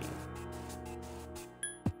accuracy?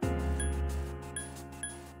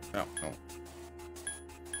 No.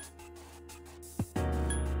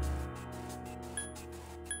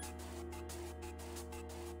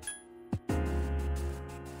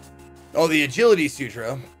 Oh, the agility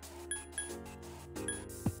sutra.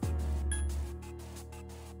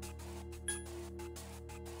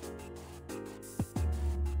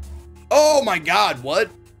 Oh my God,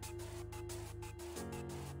 what?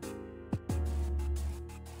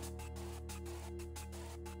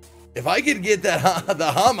 If I could get that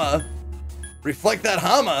the Hama, reflect that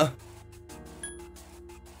Hama,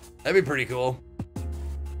 that'd be pretty cool.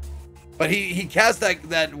 But he casts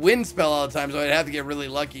that wind spell all the time, so I'd have to get really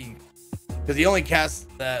lucky. Because he only casts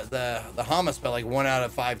the Hama spell like 1 out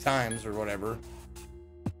of 5 times or whatever.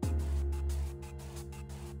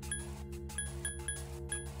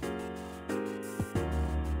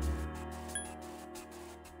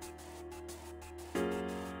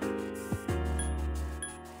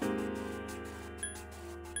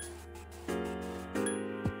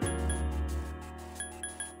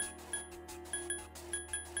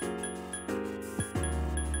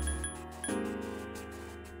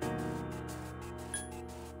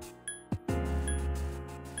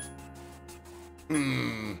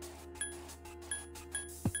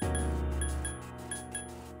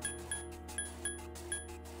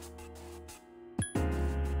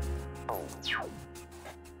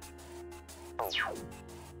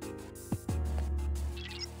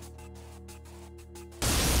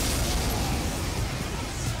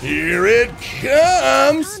 Here it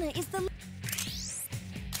comes! Anna is the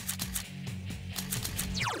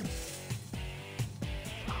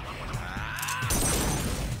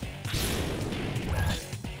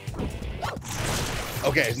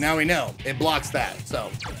Okay, now we know. It blocks that.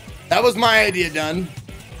 So, that was my idea done.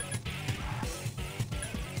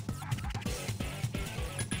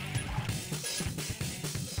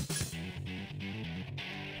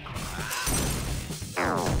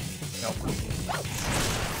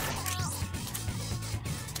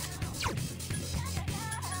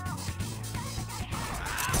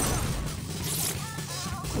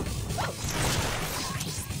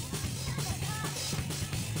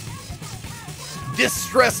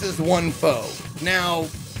 Distresses one foe. Now,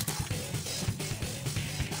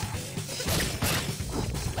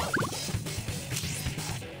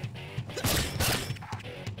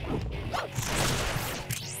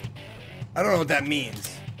 I don't know what that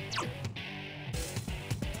means.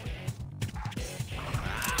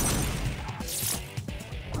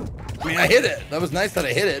 I mean, I hit it. That was nice that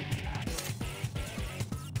I hit it.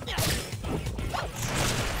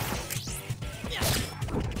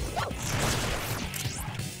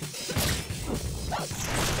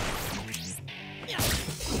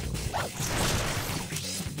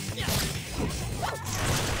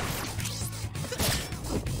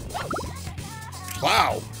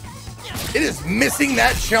 Wow. It is missing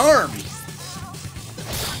that charm.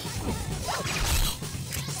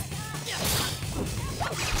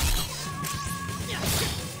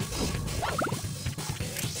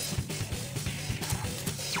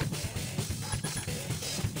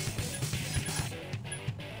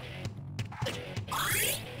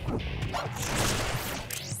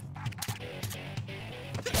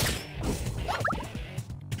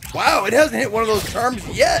 Wow, it hasn't hit one of those charms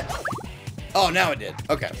yet. Oh, now it did.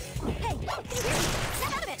 Okay. Hey,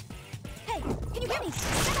 can you hear me?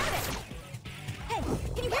 Snap out of it! Hey,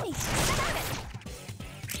 can you hear me? Snap out of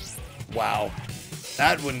it! Wow.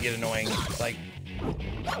 That wouldn't get annoying. Like,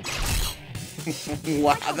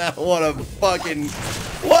 wow,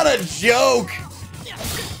 what a joke.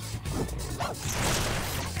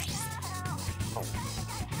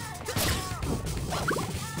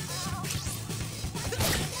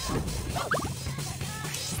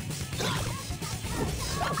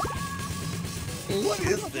 What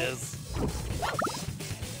is this?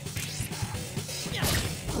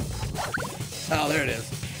 Oh, there it is.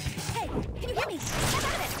 Hey, can you hear me? Snap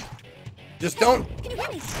out of it! Just don't Can you hear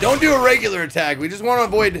me? do a regular attack. We just want to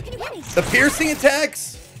avoid Can you hear me? the piercing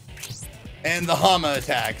attacks and the Hama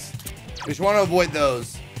attacks. We just want to avoid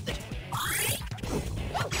those.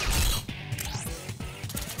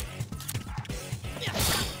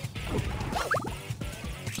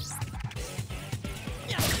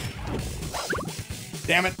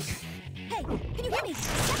 Damn it. Hey, can you hear me?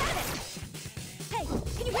 Step at it. Hey,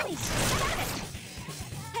 can you hear me? Step at it.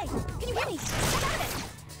 Hey, can you hear me? Step at it.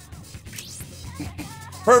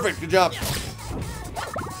 Perfect. Good job.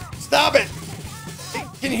 Stop it. Hey,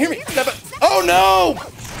 can you hear me? Stop it. Oh no.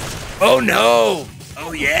 Oh no.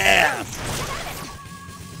 Oh yeah.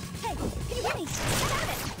 Hey, can you hear me? Step at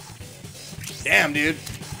it. Damn, dude.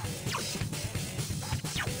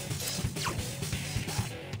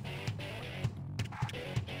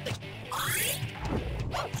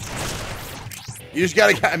 You just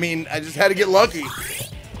gotta, I mean, I just had to get lucky.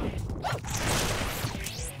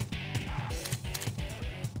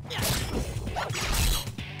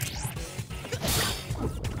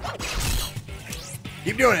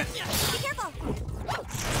 Keep doing it. Be careful.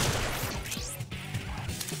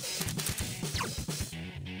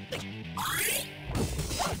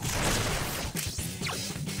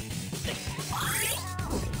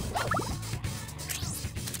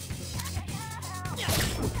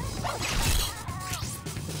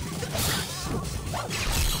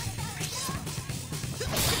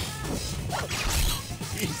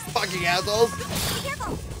 You fucking assholes. Be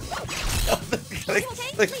careful. Like, Okay,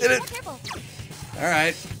 like, please, did be it. more careful. All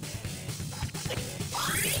right.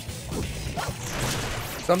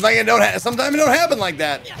 Sometimes it don't happen like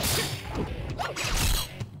that.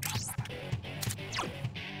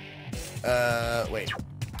 Wait.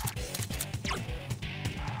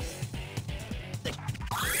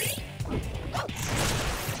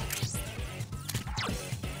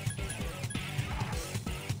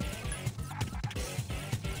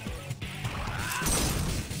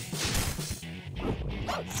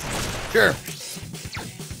 Sure.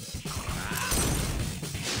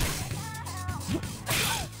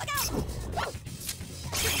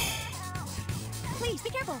 Please, be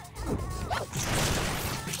careful.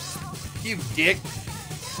 You dick.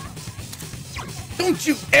 Don't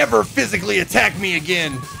you ever physically attack me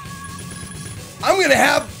again. I'm gonna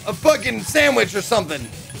have a fucking sandwich or something.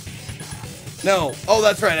 No. Oh,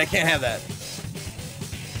 that's right. I can't have that.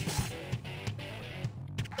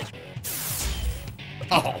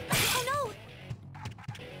 Oh. Oh no.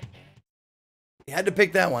 You had to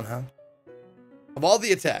pick that one, huh? Of all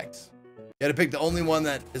the attacks, you had to pick the only one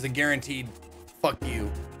that is a guaranteed fuck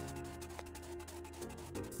you.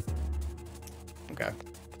 Okay.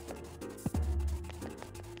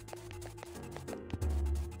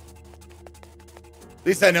 At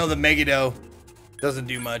least I know the Megiddo doesn't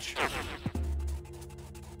do much.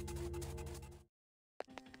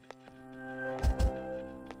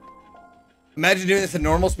 Imagine doing this at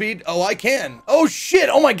normal speed. Oh, I can. Oh shit.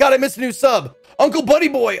 Oh my god, I missed a new sub. Uncle Buddy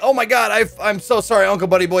Boy. Oh my god, I'm so sorry, Uncle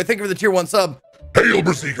Buddy Boy. Thank you for the tier 1 sub. Hail,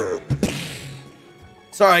 Berserker!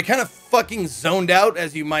 Sorry, I kind of fucking zoned out,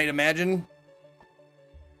 as you might imagine.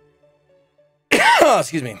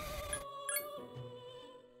 Excuse me.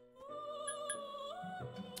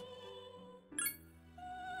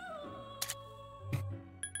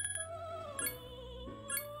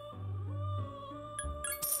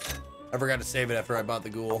 I forgot to save it after I bought the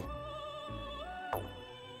ghoul.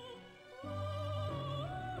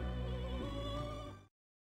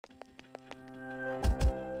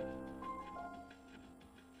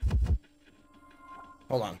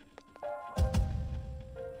 Hold on.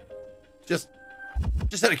 Just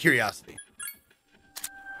out of curiosity.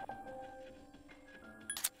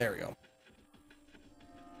 There we go.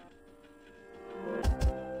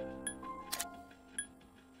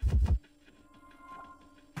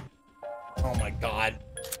 Oh my god.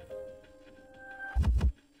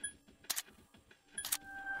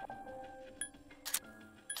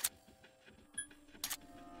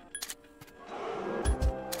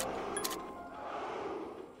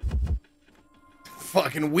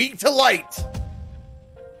 Fucking weak to light.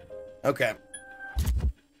 Okay.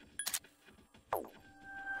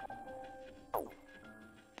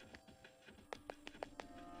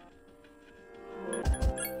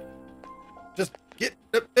 Just get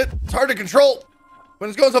it. It's hard to control when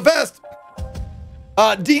it's going so fast.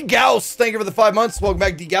 D Gauss, thank you for the 5 months. Welcome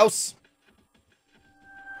back, D Gauss.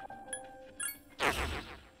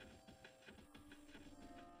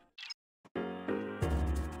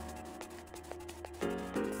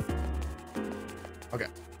 Okay.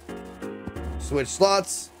 Switch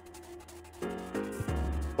slots.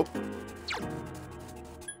 Oh.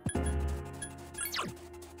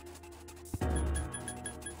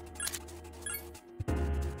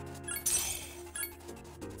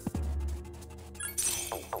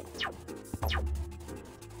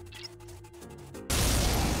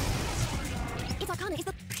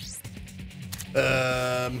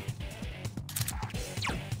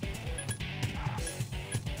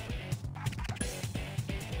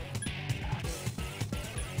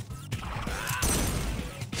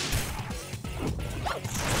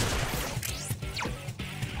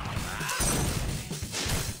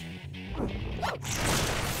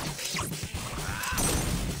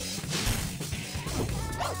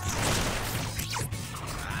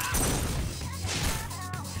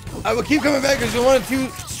 I will keep coming back because you're one of two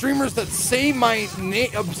streamers that say my name,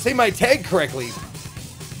 say my tag correctly.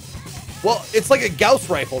 Well, it's like a Gauss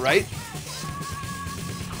rifle, right?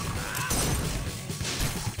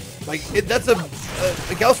 Like that's a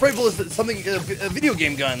Gauss rifle is something a video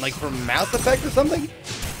game gun, like from Mass Effect or something.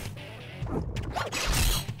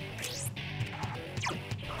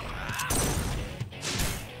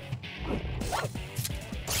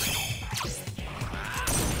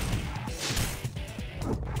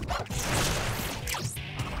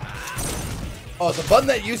 Oh, it's a button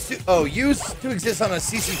that used to exist on a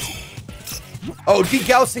CCT. Oh,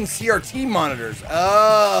 degaussing CRT monitors.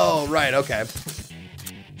 Oh, right, okay.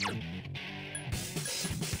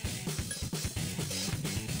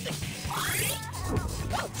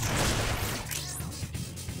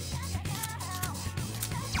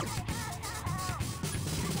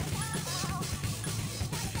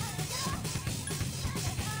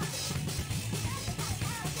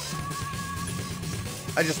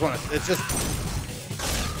 I just want to, it's just,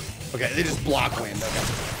 okay, they just block wind, okay.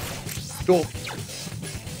 Cool.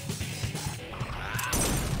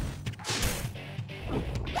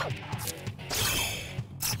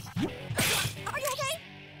 Are you okay?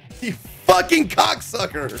 You fucking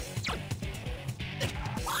cocksucker!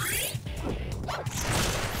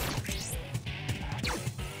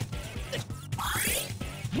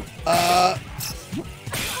 Oh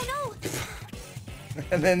no!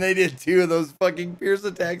 And then they did two of those fucking Pierce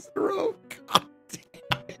attacks in a row. God damn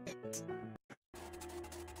it.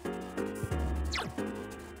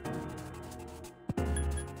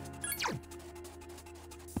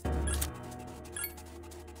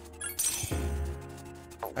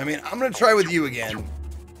 I mean, I'm gonna try with you again.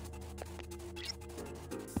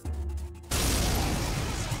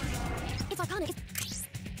 It's iconic.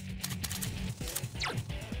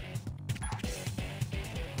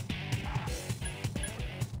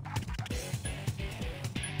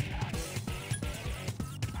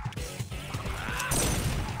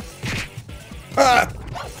 Ah!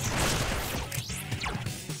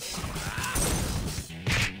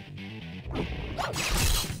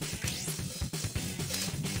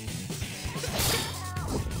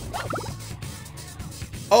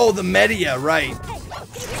 Oh, the media, right.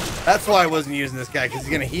 That's why I wasn't using this guy, because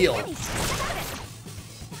he's gonna heal. No.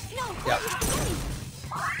 Yep.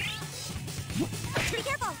 Be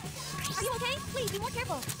careful. Are you okay? Please be more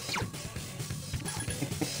careful.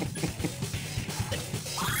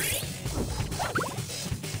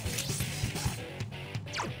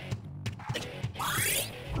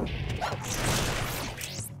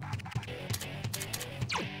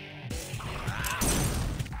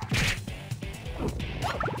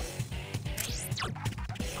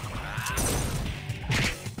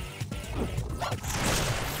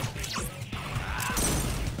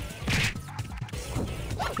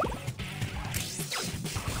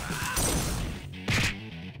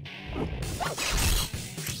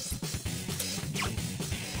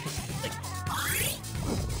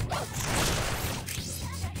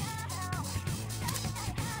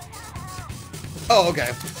 Oh,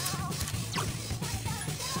 okay.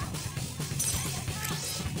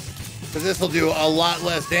 Because this will do a lot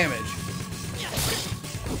less damage.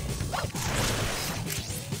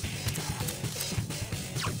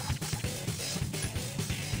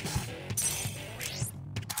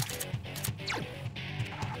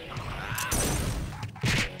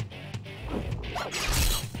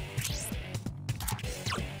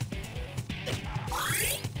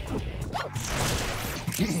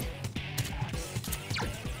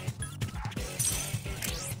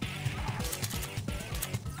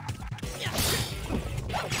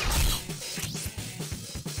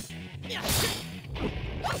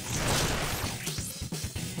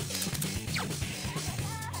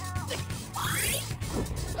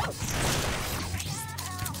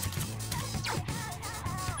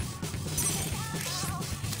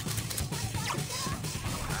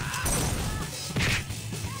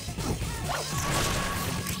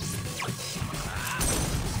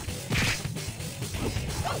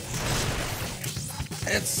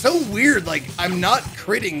 And it's so weird, like, I'm not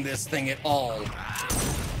critting this thing at all.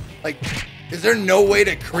 Like, is there no way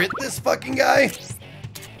to crit this fucking guy?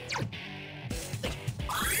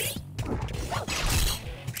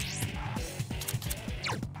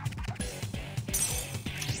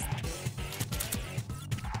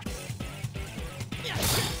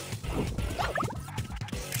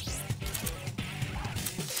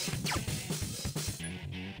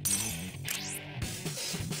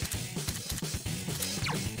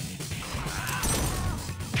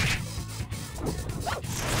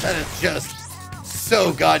 just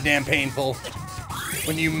so goddamn painful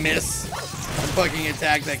when you miss a fucking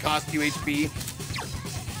attack that costs you HP.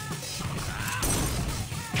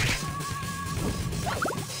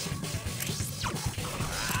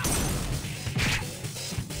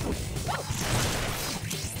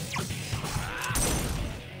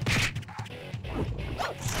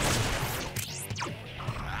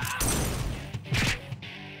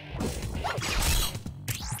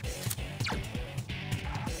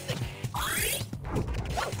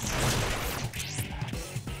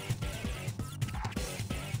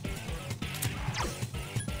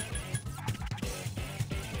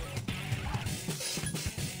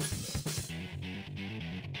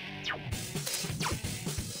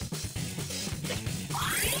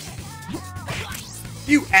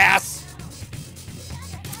 You ass!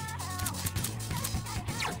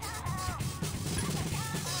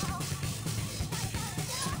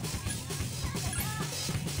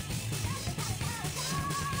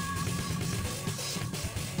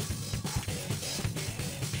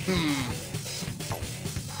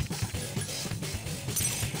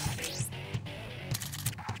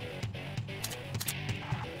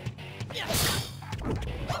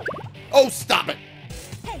 Oh, stop it!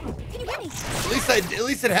 Hey, can you hear me? At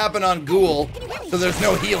least it happened on Ghoul, so there's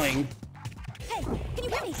no healing. Hey, can you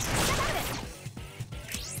hear me? Snap out of it.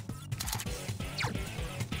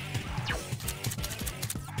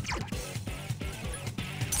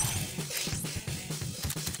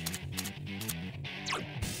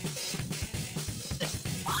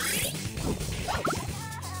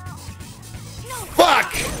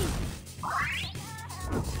 Fuck!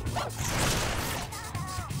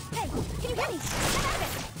 Hey, can you hear me? Snap out of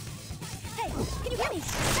it. Hey, can you hear me?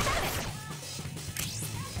 Snap out of it.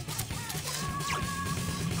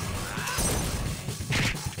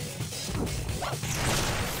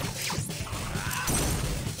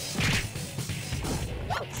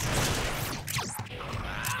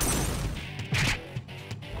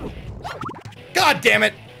 God damn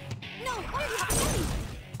it! No, why are you helping me?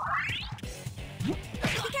 Be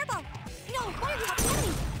careful. No, why are you helping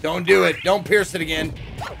me? Don't do it. Don't pierce it again.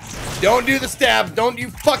 Don't do the stab. Don't you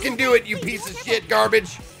fucking do it, you piece of shit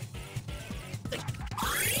garbage.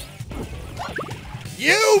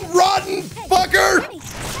 You rotten fucker! Hey,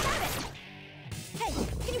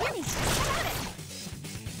 can you hear me? Snap out of it.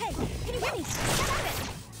 Hey, can you hear me? Snap out of it.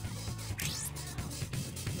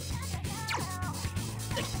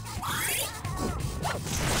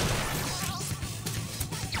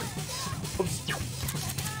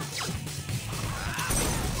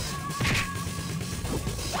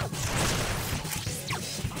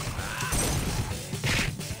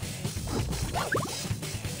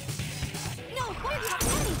 No, why are you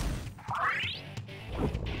helping me?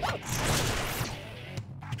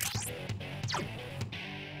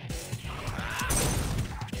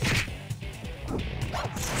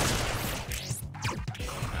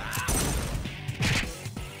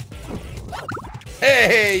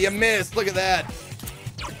 Hey, you missed. Look at that.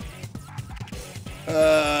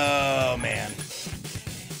 Oh, man.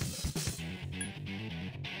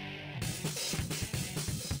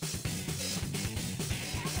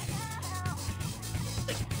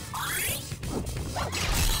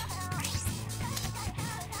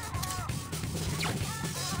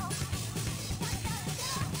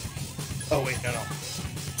 Oh, wait, no.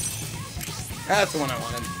 That's the one I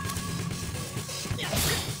wanted.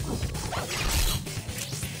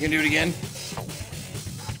 You can do it again?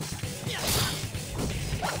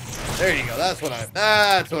 There you go. That's what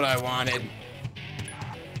I wanted.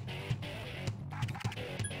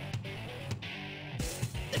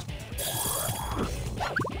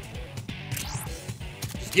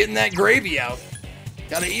 Just getting that gravy out.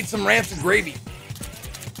 Gotta eat some rancid gravy.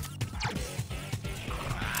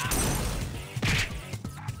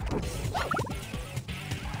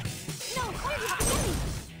 No, why are you helping me?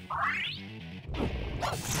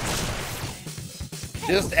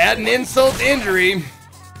 Just add an insult to injury. No,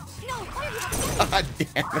 why are you helping me? God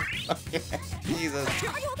damn it. Jesus.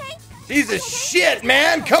 Are you okay? Jesus shit,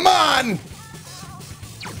 man. Come on.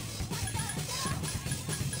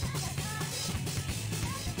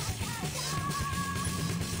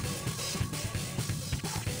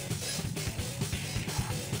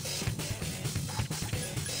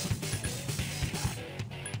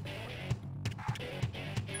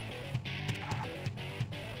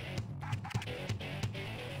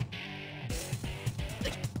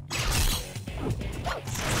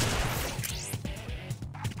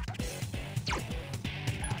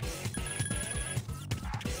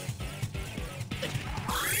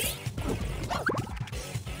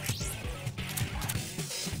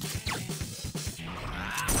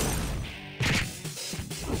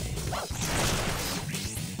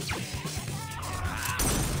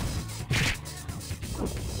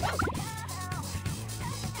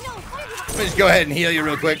 me just go ahead and heal you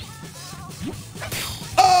real quick.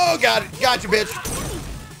 Oh, got it. Got you, bitch.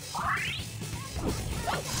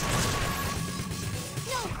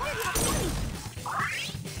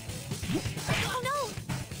 Oh no!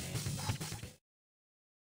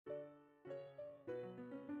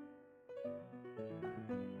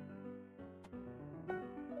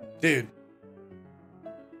 Dude.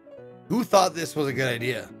 Who thought this was a good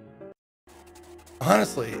idea?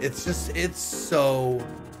 Honestly, it's so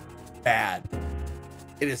bad.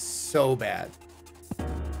 It is so bad.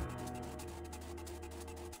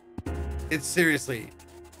 It's seriously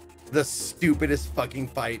the stupidest fucking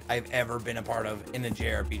fight I've ever been a part of in a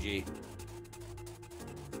JRPG.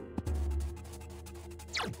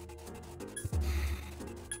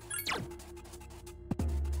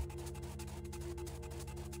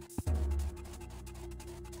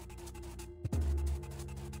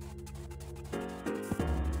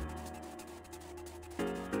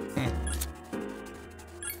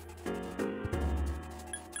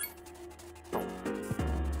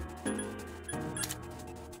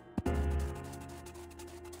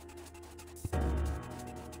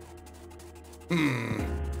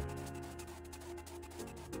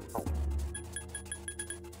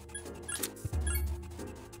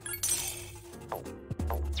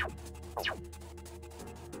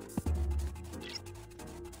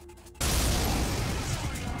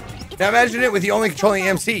 Now imagine it with you only controlling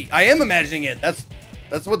MC. I am imagining it. That's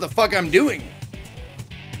what the fuck I'm doing.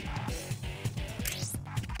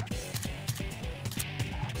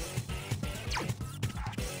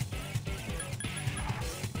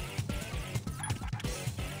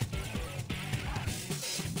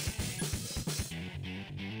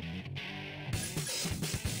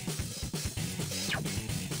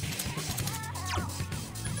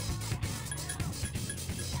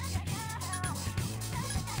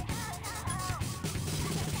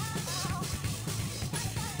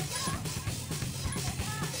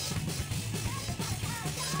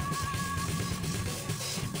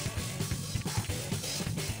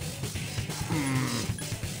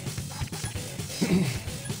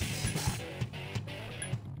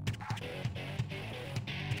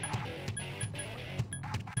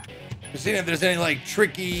 Just seeing if there's any like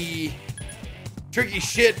tricky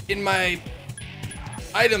shit in my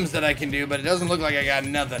items that I can do, but it doesn't look like I got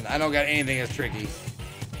nothing. I don't got anything that's tricky.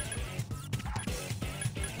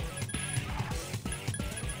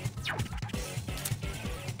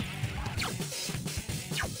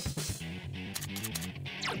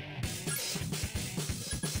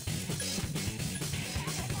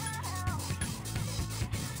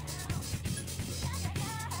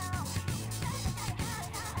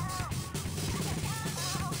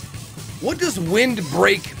 What does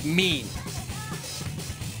windbreak mean?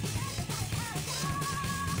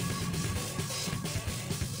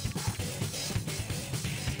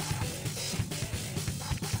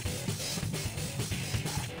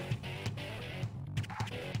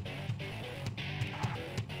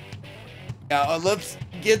 Now let's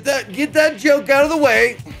get that joke out of the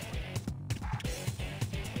way.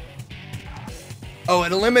 Oh,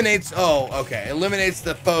 it eliminates. Oh, okay. Eliminates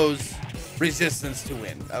the foe's resistance to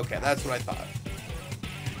wind. Okay, that's what I thought.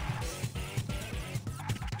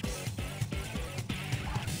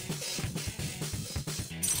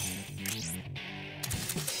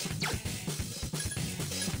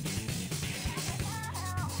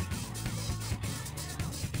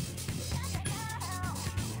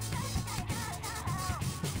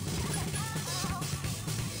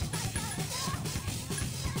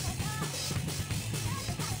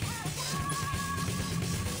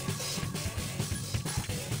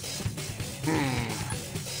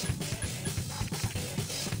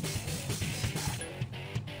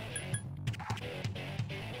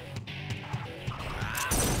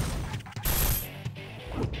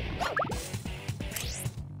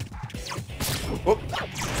 Whoop.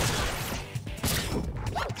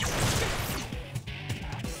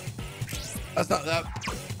 That's not that.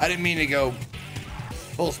 I didn't mean to go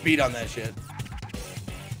full speed on that shit.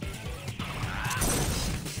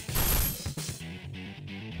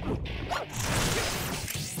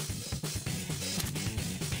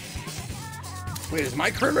 Wait, is my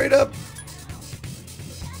current rate up?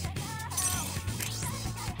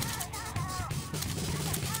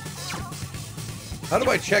 How do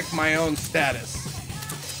I check my own status?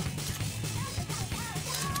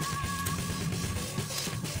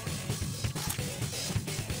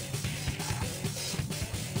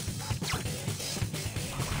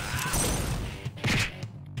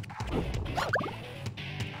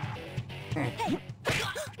 Hey!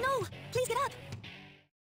 No! Please get up!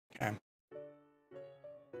 Okay.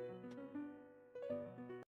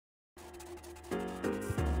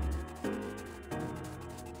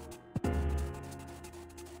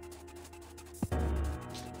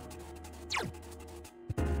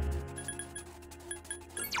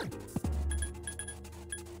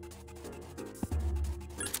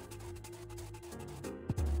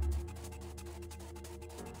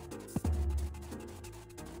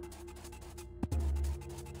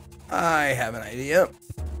 I have an idea.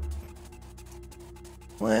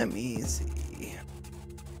 Let me see.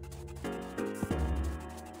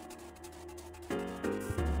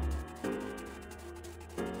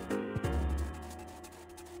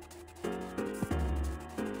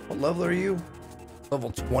 What level are you?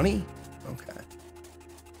 Level 20? Okay.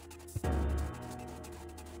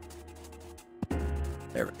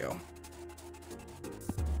 There we go.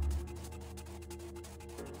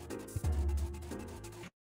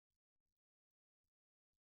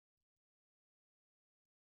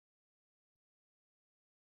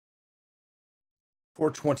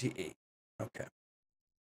 $428. Okay.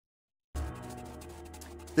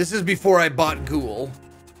 This is before I bought Ghoul.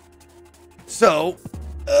 So,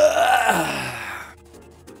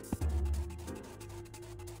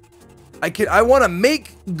 I want to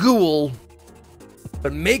make Ghoul,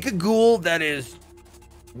 but make a Ghoul that is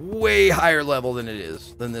way higher level than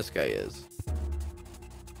this guy is.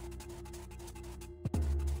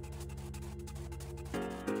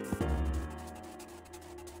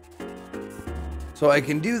 So I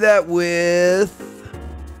can do that with,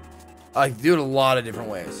 I can do it a lot of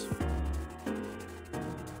different ways.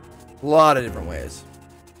 A lot of different ways.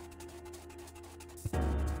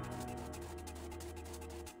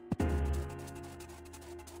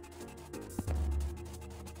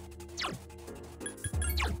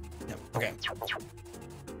 Yeah, okay.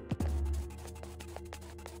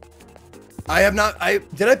 I have not,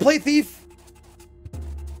 did I play Thief?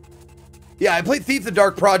 Yeah, I played Thief the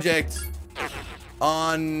Dark Project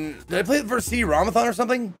on, did I play it for C Ramathon or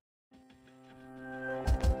something?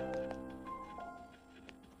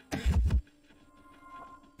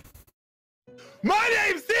 My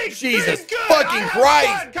name's Zeke. Jesus Good. fucking Christ!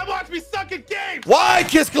 Fun. Come watch me suck at games. Why,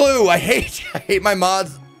 Kiss Glue? I hate my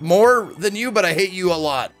mods more than you, but I hate you a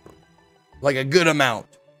lot. Like a good amount.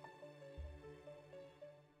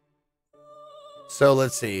 So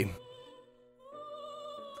let's see.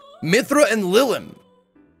 Mithra and Lilim.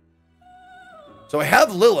 So I have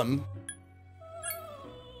Lilim.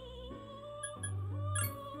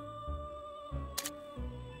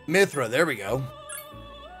 Mithra, there we go.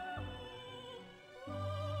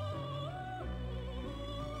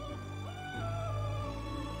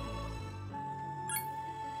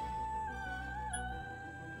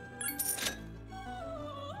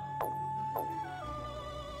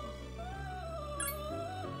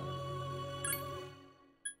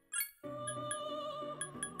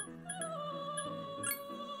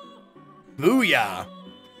 Booyah.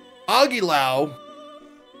 Aguilau,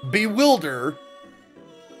 Bewilder,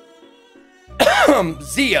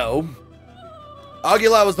 Zeo.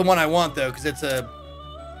 Aguilau is the one I want though, because it's a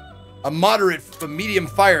moderate, a medium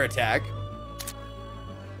fire attack.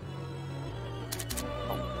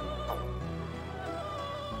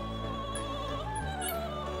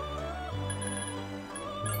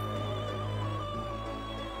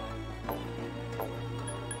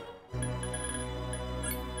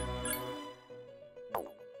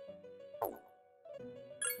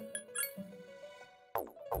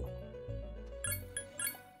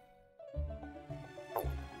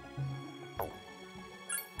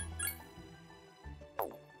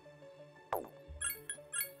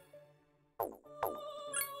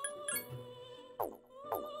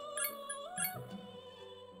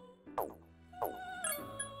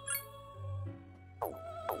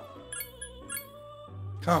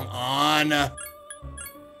 Come on.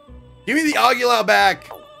 Give me the Aguilau back.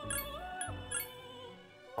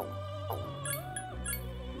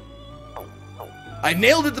 I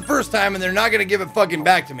nailed it the first time and they're not going to give it fucking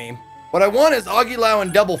back to me. What I want is Aguilau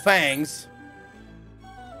and Double Fangs.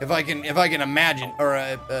 If I can imagine or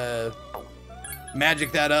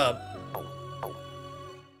magic that up.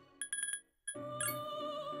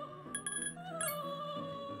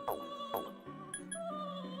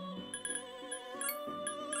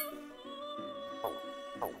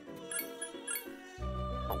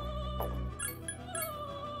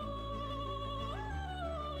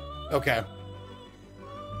 Okay.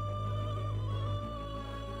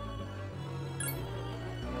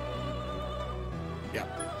 Yeah.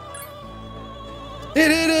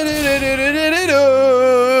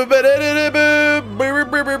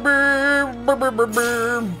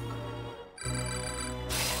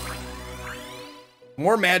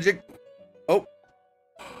 More magic. Oh.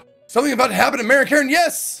 Something about to happen to Mary Karen.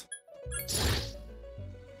 Yes.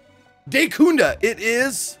 Dekunda. It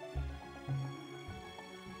is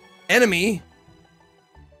enemy.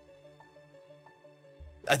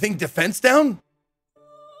 I think defense down.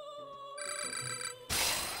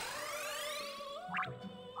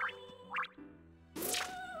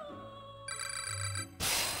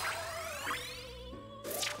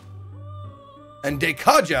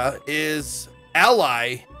 Dekaja is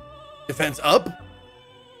ally defense up.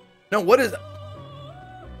 No, what is?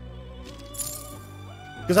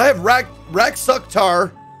 Because I have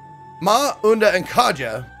Raksuktar, Ma, Unda, and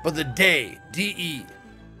Kaja, but the Day, D-E.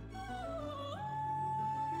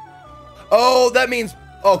 Oh, that means,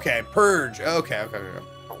 okay, purge. Okay.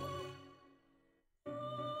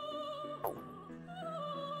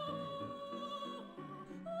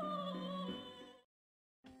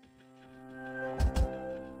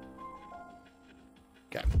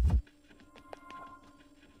 Okay.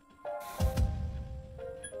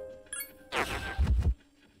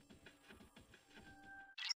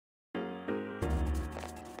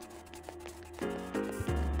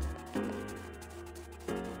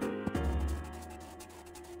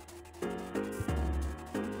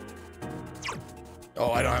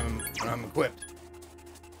 Oh, I don't have him equipped.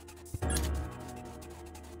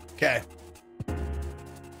 Okay.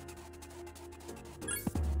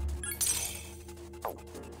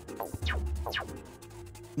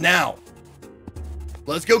 Now,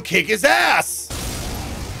 let's go kick his ass.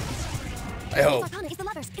 I hope. It's the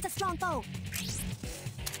lovers. It's a strong foe.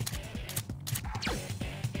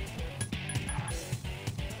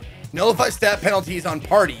 Nullify stat penalties on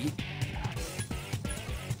party.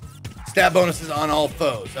 Stat bonuses on all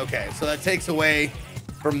foes. Okay, so that takes away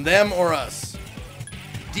from them or us.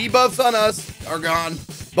 Debuffs on us are gone.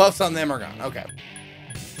 Buffs on them are gone. Okay.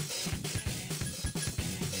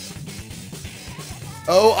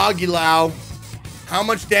 Oh, Aguilau. How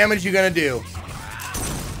much damage you gonna do?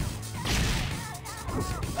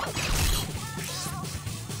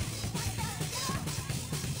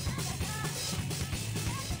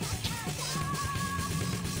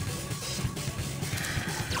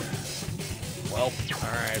 Well,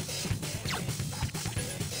 all right.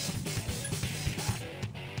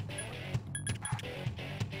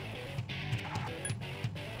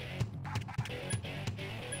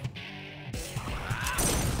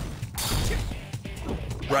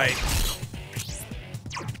 Right.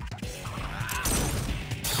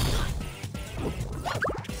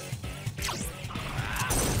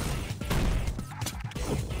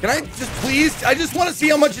 Can I just please? I just want to see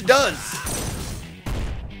how much it does.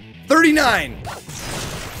 39.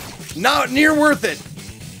 Not near worth it.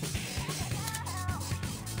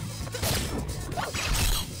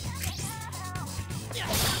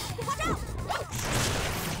 Watch out!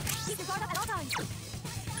 Keep your guard up at all times.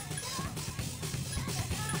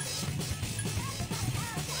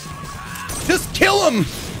 Just kill him.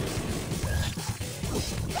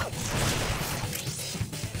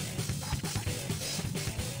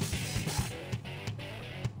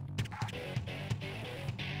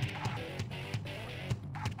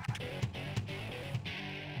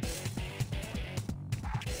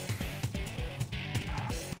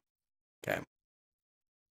 Okay.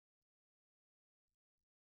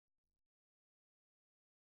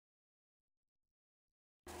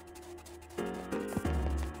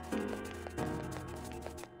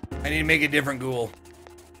 I need to make a different ghoul.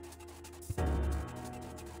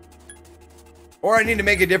 Or I need to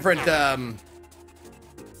make a different,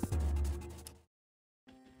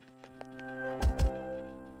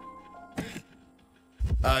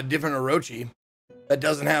 different Orochi that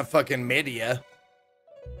doesn't have fucking media,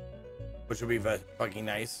 which would be fucking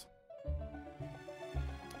nice.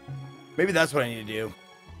 Maybe that's what I need to do.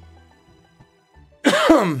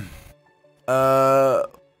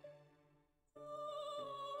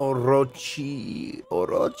 Orochi.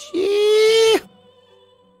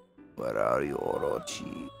 Where are you,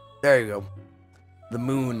 Orochi? There you go. The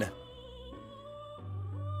moon.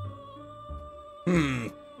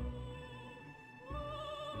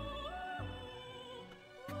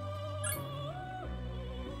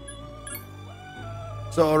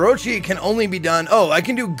 So Orochi can only be done. Oh, I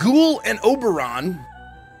can do Ghoul and Oberon.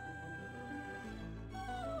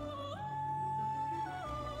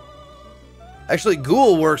 Actually,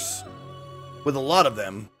 Ghoul works with a lot of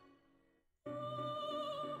them.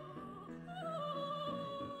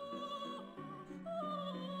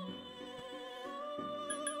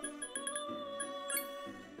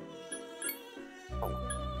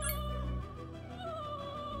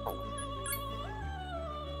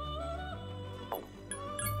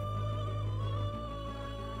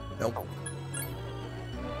 Nope.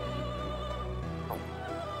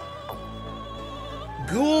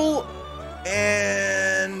 Ghoul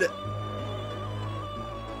and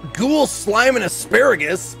Ghoul, Slime, and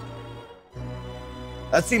Asparagus.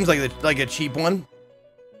 That seems like a cheap one.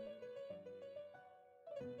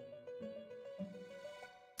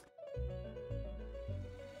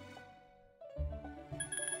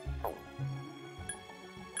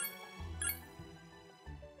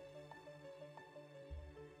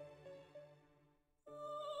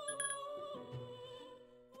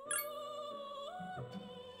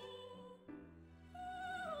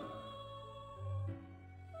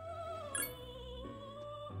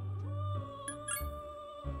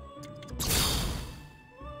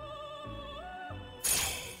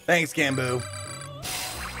 Thanks, Gambu.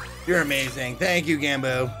 You're amazing. Thank you,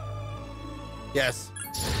 Gambu. Yes.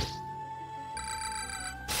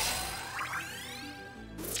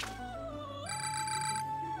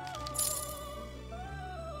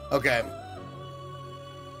 Okay.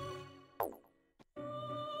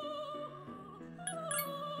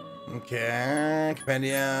 Okay.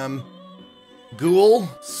 Compendium. Ghoul.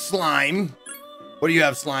 Slime. What do you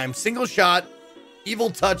have, Slime? Single Shot. Evil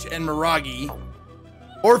Touch and Miragi.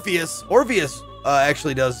 Orpheus. Orpheus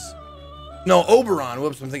actually does... No, Oberon.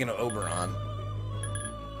 Whoops, I'm thinking of Oberon.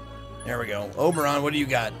 There we go. Oberon, what do you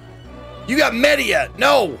got? You got Media.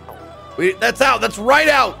 No. That's out. That's right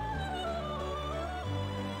out.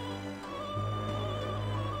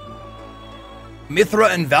 Mithra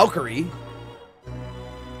and Valkyrie.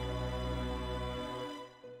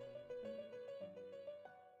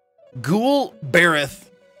 Ghoul,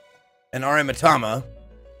 Barith, and Arimatama.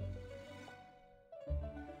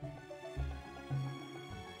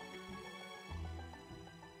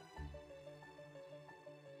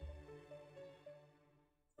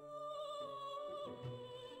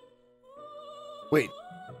 Wait.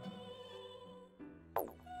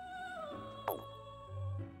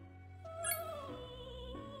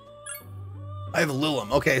 I have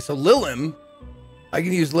Lilim. Okay, so Lilim. I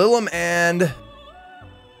can use Lilim and...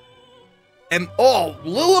 oh,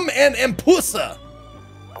 Lilim and Empusa.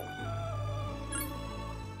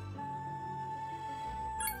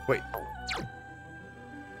 Wait.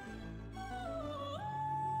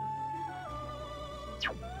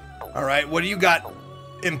 All right, what do you got,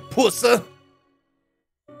 Empusa?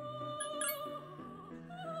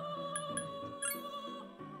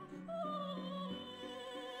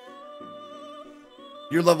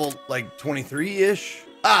 You're level like 23-ish.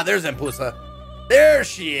 Ah, there's Empusa. There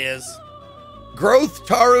she is. Growth,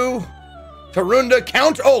 Taru, Tarunda,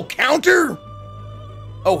 counter. Oh, counter?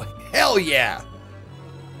 Oh, hell yeah.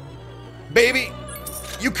 Baby,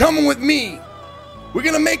 you coming with me. We're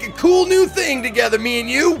gonna make a cool new thing together, me and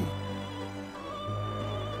you.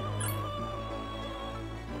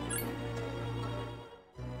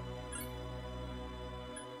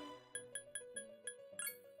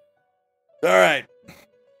 All right.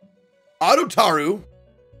 Auto Taru,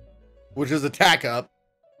 which is attack up.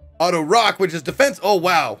 Auto Rock, which is defense. Oh,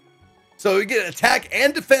 wow. So you get attack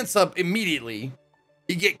and defense up immediately.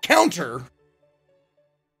 You get counter.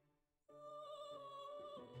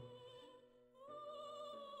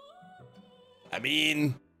 I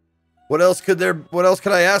mean, what else could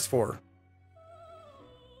I ask for?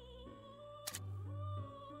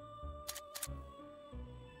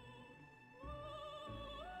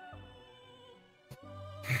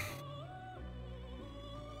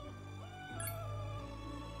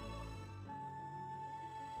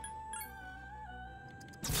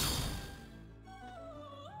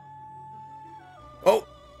 Oh,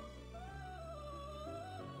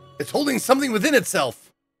 it's holding something within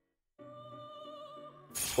itself.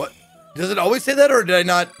 What? Does it always say that, or did I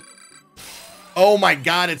not? Oh my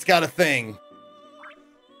God, it's got a thing.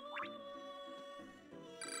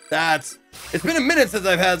 It's been a minute since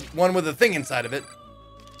I've had one with a thing inside of it.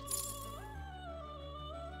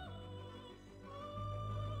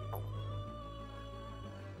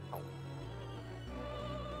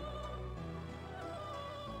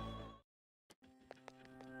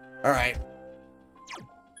 All right.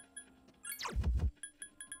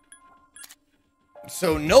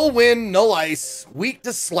 So no wind, no ice, weak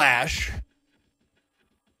to slash,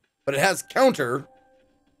 but it has counter,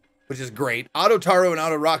 which is great. Auto Taro and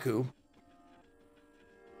Auto Raku.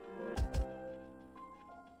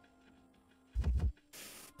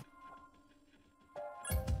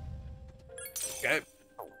 Okay.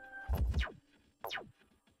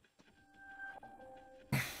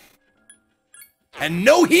 And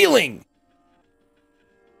no healing.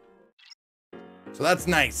 So that's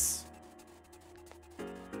nice.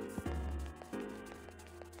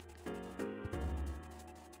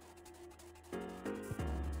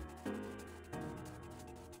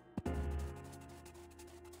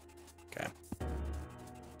 Okay.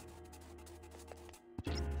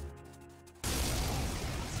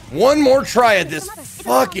 One more try at this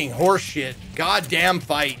fucking horseshit goddamn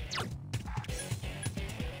fight.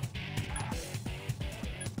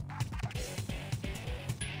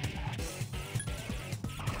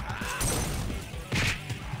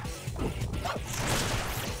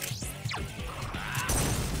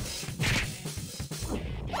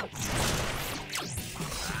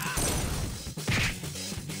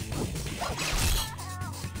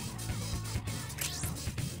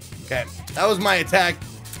 Okay, that was my attack.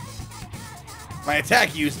 My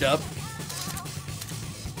attack used up.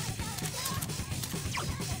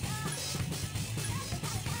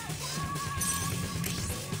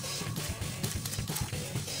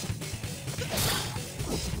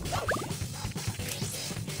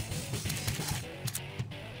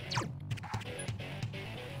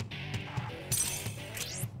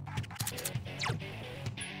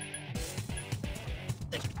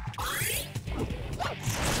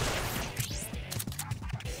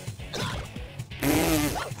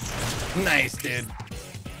 Nice, dude.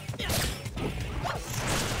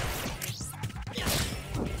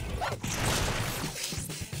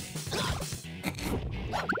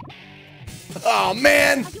 Oh,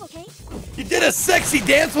 man. Are you okay? You did a sexy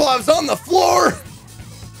dance while I was on the floor.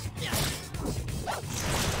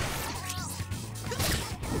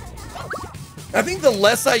 I think the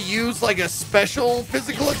less I use like a special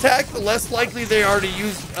physical attack, the less likely they are to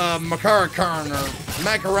use Makarakarn or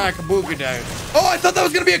Makarakabugadai. Oh, I thought that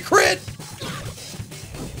was gonna be a crit!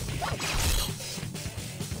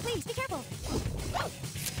 Please be careful.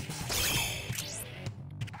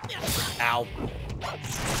 Ow.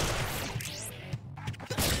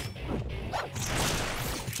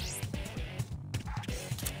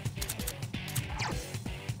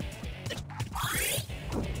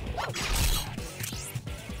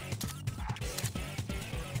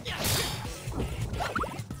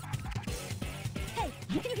 Hey,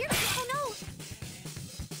 can you hear me? Oh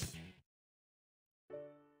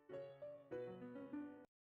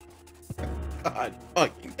no! God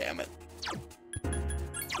fucking damn it.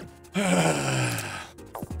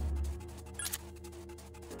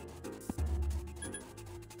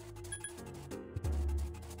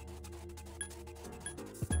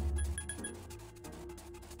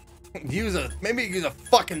 Maybe use a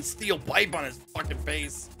fucking steel pipe on his fucking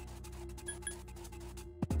face.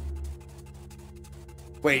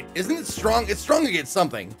 Wait, isn't it strong? It's strong against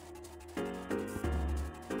something.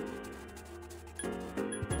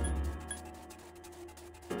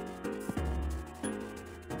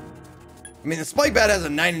 I mean, the spike bat has a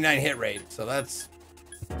 99 hit rate, so that's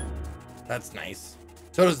nice.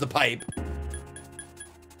 So does the pipe.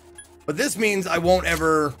 But this means I won't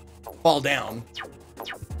ever fall down.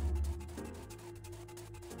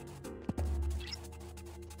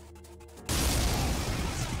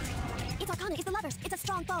 It's Arcana, it's the lovers, it's a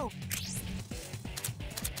strong foe.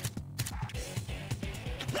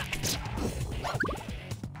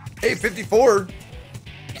 Hey, 54.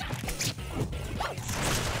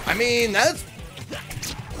 I mean, that's...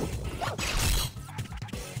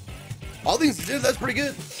 all things considered, that's pretty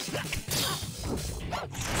good.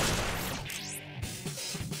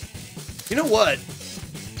 You know what?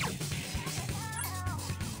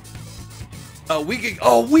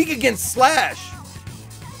 Weak against slash.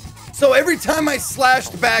 So every time I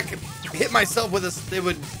slashed back, hit myself with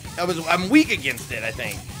a, I'm weak against it, I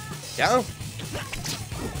think. Yeah?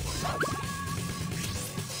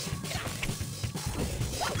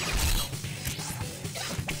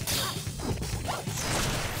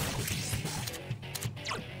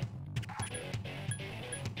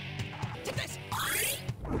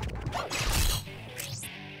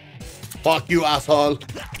 Fuck you, asshole.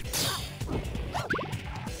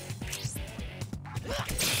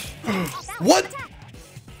 What?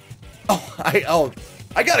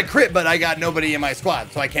 I got a crit, but I got nobody in my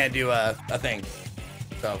squad, so I can't do a thing.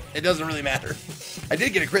 So it doesn't really matter. I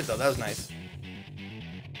did get a crit though, that was nice.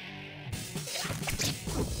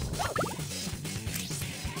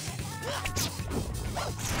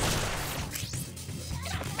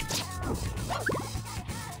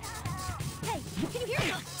 Hey, can you hear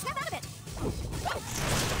me? Snap out of it.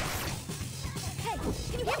 Hey,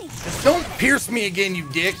 can you hear me? Just don't pierce me again, you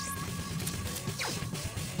dick.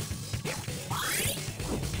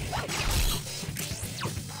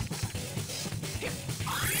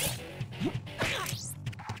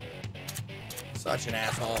 Such an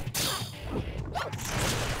asshole.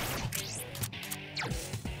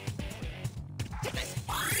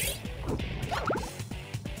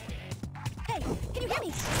 Hey, can you hear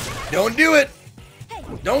me? Don't do it. Hey,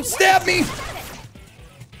 Don't stab me.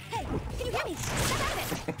 hey, can you hear me? Snap out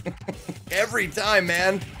of it. Every time,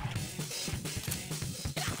 man.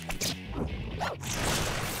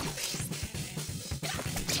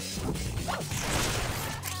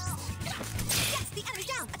 Yes, the enemy's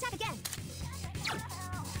down. Attack again.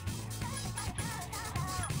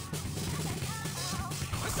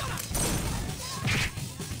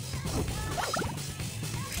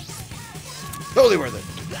 Totally worth it.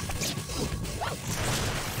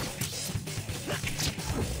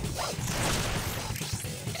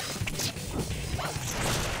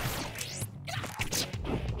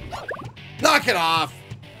 Knock it off.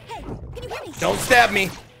 Hey, can you hear me? Don't stab me.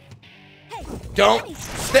 Hey, Don't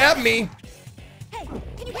stab me. hey,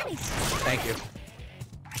 can you hear me? Thank you.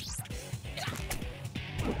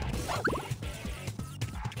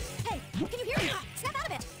 Hey, can you hear me? Snap out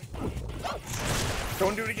of it.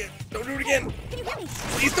 Don't do it again. Don't do it again. Can you hear me?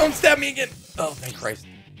 Please don't stab me again. Oh, thank Christ.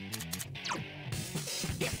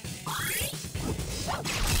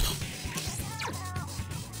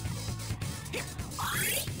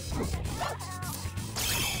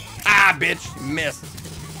 Ah, Ah, bitch, missed.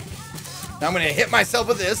 Now I'm gonna hit myself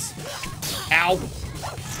with this. Ow.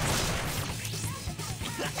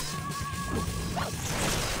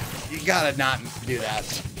 You gotta not do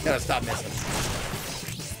that. You gotta stop missing.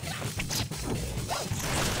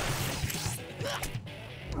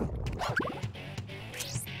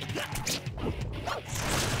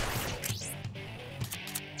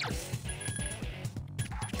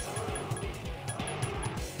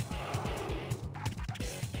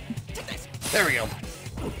 There we go.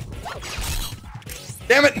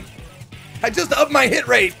 Damn it! I just upped my hit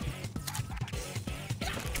rate.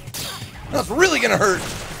 That's really gonna hurt.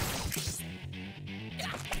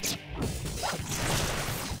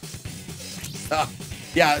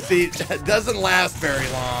 Yeah, see, it doesn't last very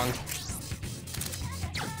long.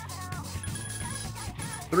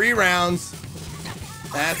 3 rounds.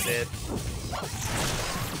 That's it.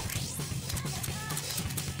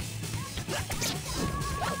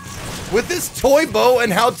 With this toy bow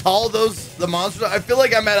and how tall the monsters are, I feel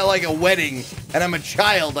like I'm at like a wedding and I'm a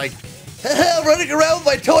child, like, running around with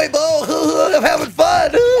my toy bow. I'm having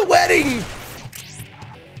fun. Wedding.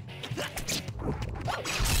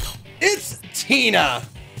 It's Tina.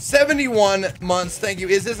 71 months. Thank you.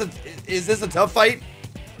 Is this a tough fight?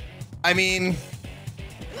 I mean,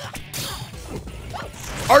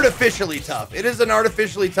 artificially tough. It is an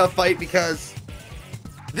artificially tough fight because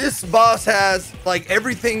this boss has like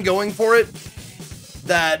everything going for it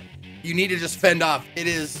that you need to just fend off. It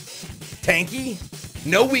is tanky,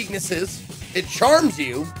 no weaknesses. It charms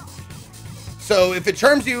you. So if it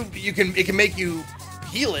charms you, it can make you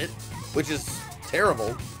heal it, which is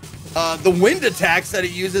terrible. The wind attacks that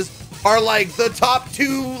it uses are like the top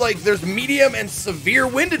 2, like there's medium and severe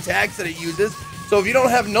wind attacks that it uses. So if you don't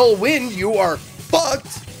have null wind, you are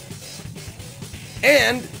fucked.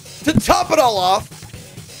 And to top it all off,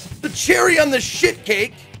 the cherry on the shit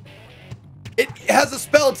cake, it has a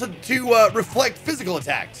spell to reflect physical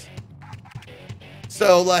attacks.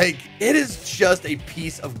 So like, it is just a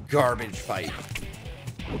piece of garbage fight.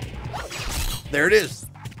 There it is.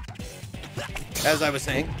 As I was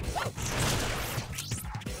saying.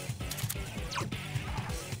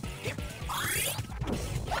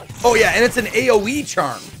 Oh yeah, and it's an AoE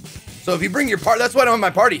charm. So if you bring your party, that's why I don't have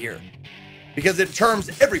my party here. Because it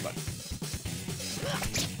charms everybody.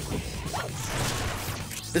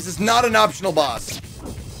 This is not an optional boss.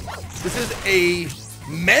 This is a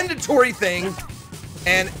mandatory thing.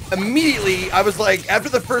 And immediately, I was like, after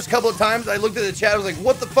the first couple of times, I looked at the chat, I was like,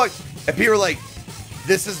 what the fuck? And people were like,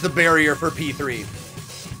 this is the barrier for P3.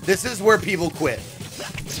 This is where people quit.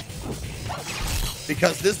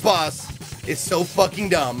 Because this boss is so fucking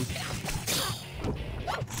dumb.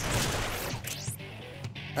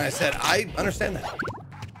 And I said, I understand that.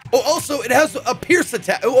 Oh, also, it has a pierce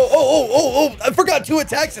attack. Oh, I forgot 2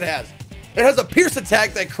 attacks it has. It has a pierce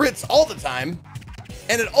attack that crits all the time.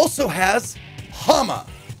 And it also has Hama.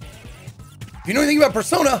 If you know anything about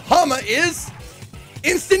Persona, Hama is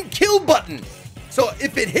instant kill button. So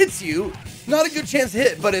if it hits you, not a good chance to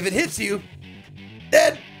hit, but if it hits you,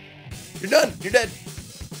 dead. You're done. You're dead.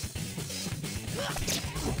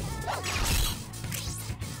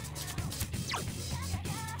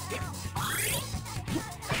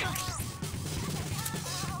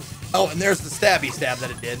 Oh, and there's the stabby stab that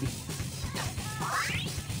it did.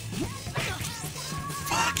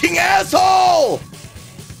 Fucking asshole!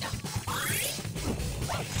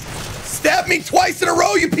 Stab me twice in a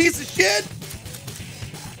row, you piece of shit!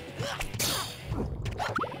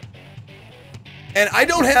 And I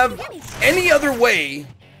don't have any other way.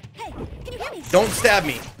 Hey, can you hear me? Don't stab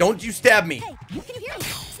me. Don't you stab me. Hey, can you hear me?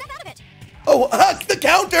 Snap out of it. Oh, the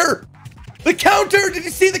counter! The counter! Did you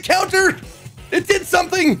see the counter? It did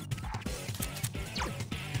something!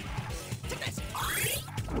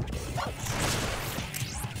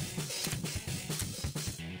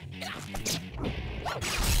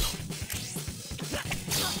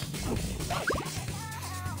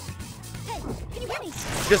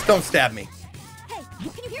 Just don't stab me. Hey,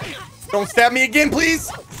 can you hear me? Don't stab me again, please.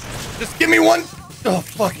 Just give me one. Oh,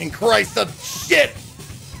 fucking Christ of shit.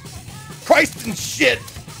 Christ and shit.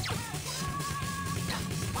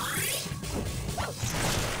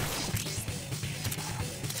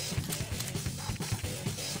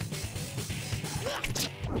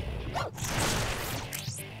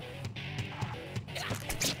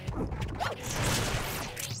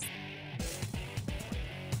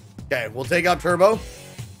 Okay, we'll take out Turbo.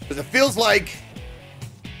 Because it feels like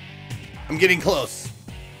I'm getting close.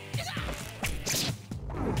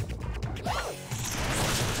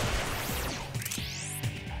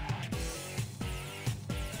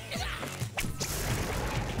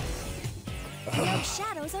 no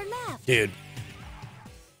shadows are left. Dude.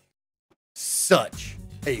 Such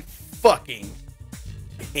a fucking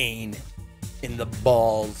pain in the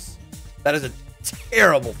balls. That is a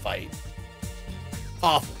terrible fight.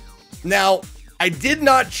 Awful. Now, I did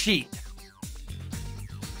not cheat.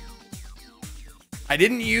 I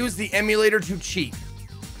didn't use the emulator to cheat.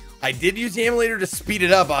 I did use the emulator to speed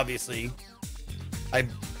it up, obviously. I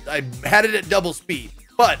had it at double speed,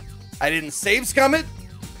 but I didn't save scum it.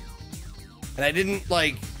 And I didn't,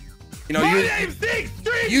 like, you know,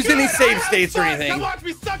 use any save states or anything. Come watch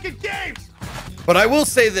me suck at games. But I will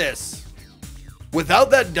say this. Without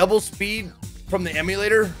that double speed from the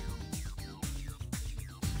emulator,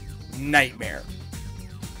 nightmare.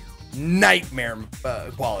 Nightmare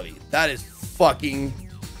quality. That is fucking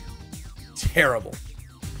terrible.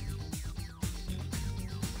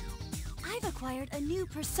 I've acquired a new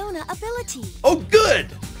persona ability. Oh, good.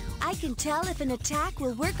 I can tell if an attack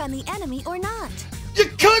will work on the enemy or not. You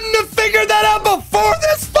couldn't have figured that out before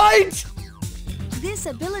this fight. This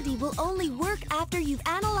ability will only work after you've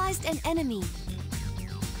analyzed an enemy.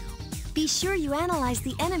 Be sure you analyze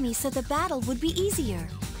the enemy so the battle would be easier.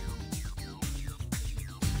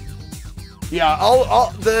 Yeah,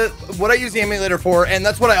 what I use the emulator for, and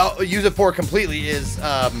that's what I use it for completely, is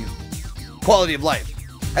quality of life.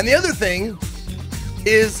 And the other thing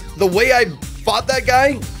is the way I fought that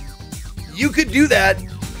guy. You could do that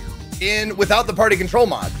without the party control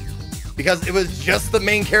mod because it was just the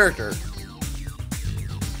main character.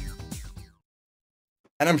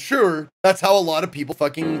 And I'm sure that's how a lot of people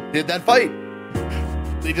fucking did that fight.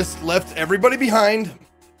 They just left everybody behind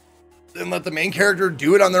and let the main character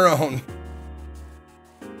do it on their own.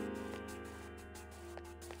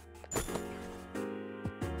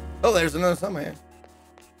 Oh, there's another somewhere.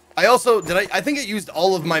 I also, I think I used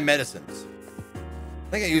all of my medicines.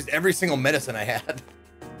 I think I used every single medicine I had.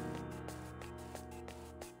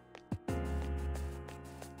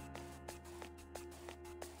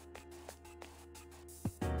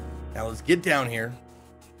 Now let's get down here.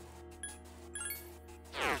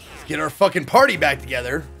 Let's get our fucking party back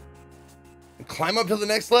together and climb up to the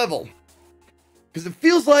next level. Because it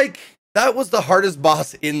feels like that was the hardest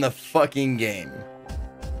boss in the fucking game.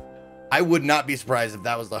 I would not be surprised if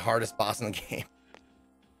that was the hardest boss in the game.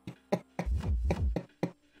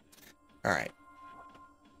 All right.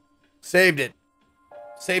 Saved it.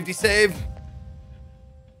 Safety save.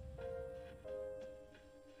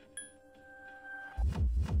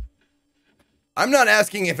 I'm not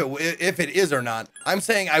asking if it is or not. I'm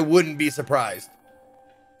saying I wouldn't be surprised.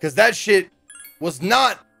 Because that shit was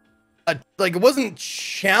not it wasn't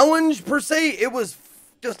challenge per se. It was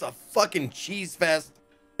just a fucking cheese fest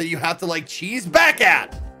that you have to like cheese back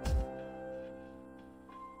at.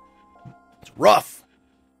 It's rough.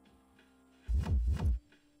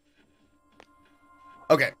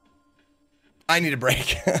 Okay. I need a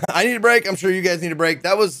break. I need a break. I'm sure you guys need a break.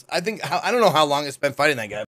 That was, I think, I don't know how long I spent fighting that guy.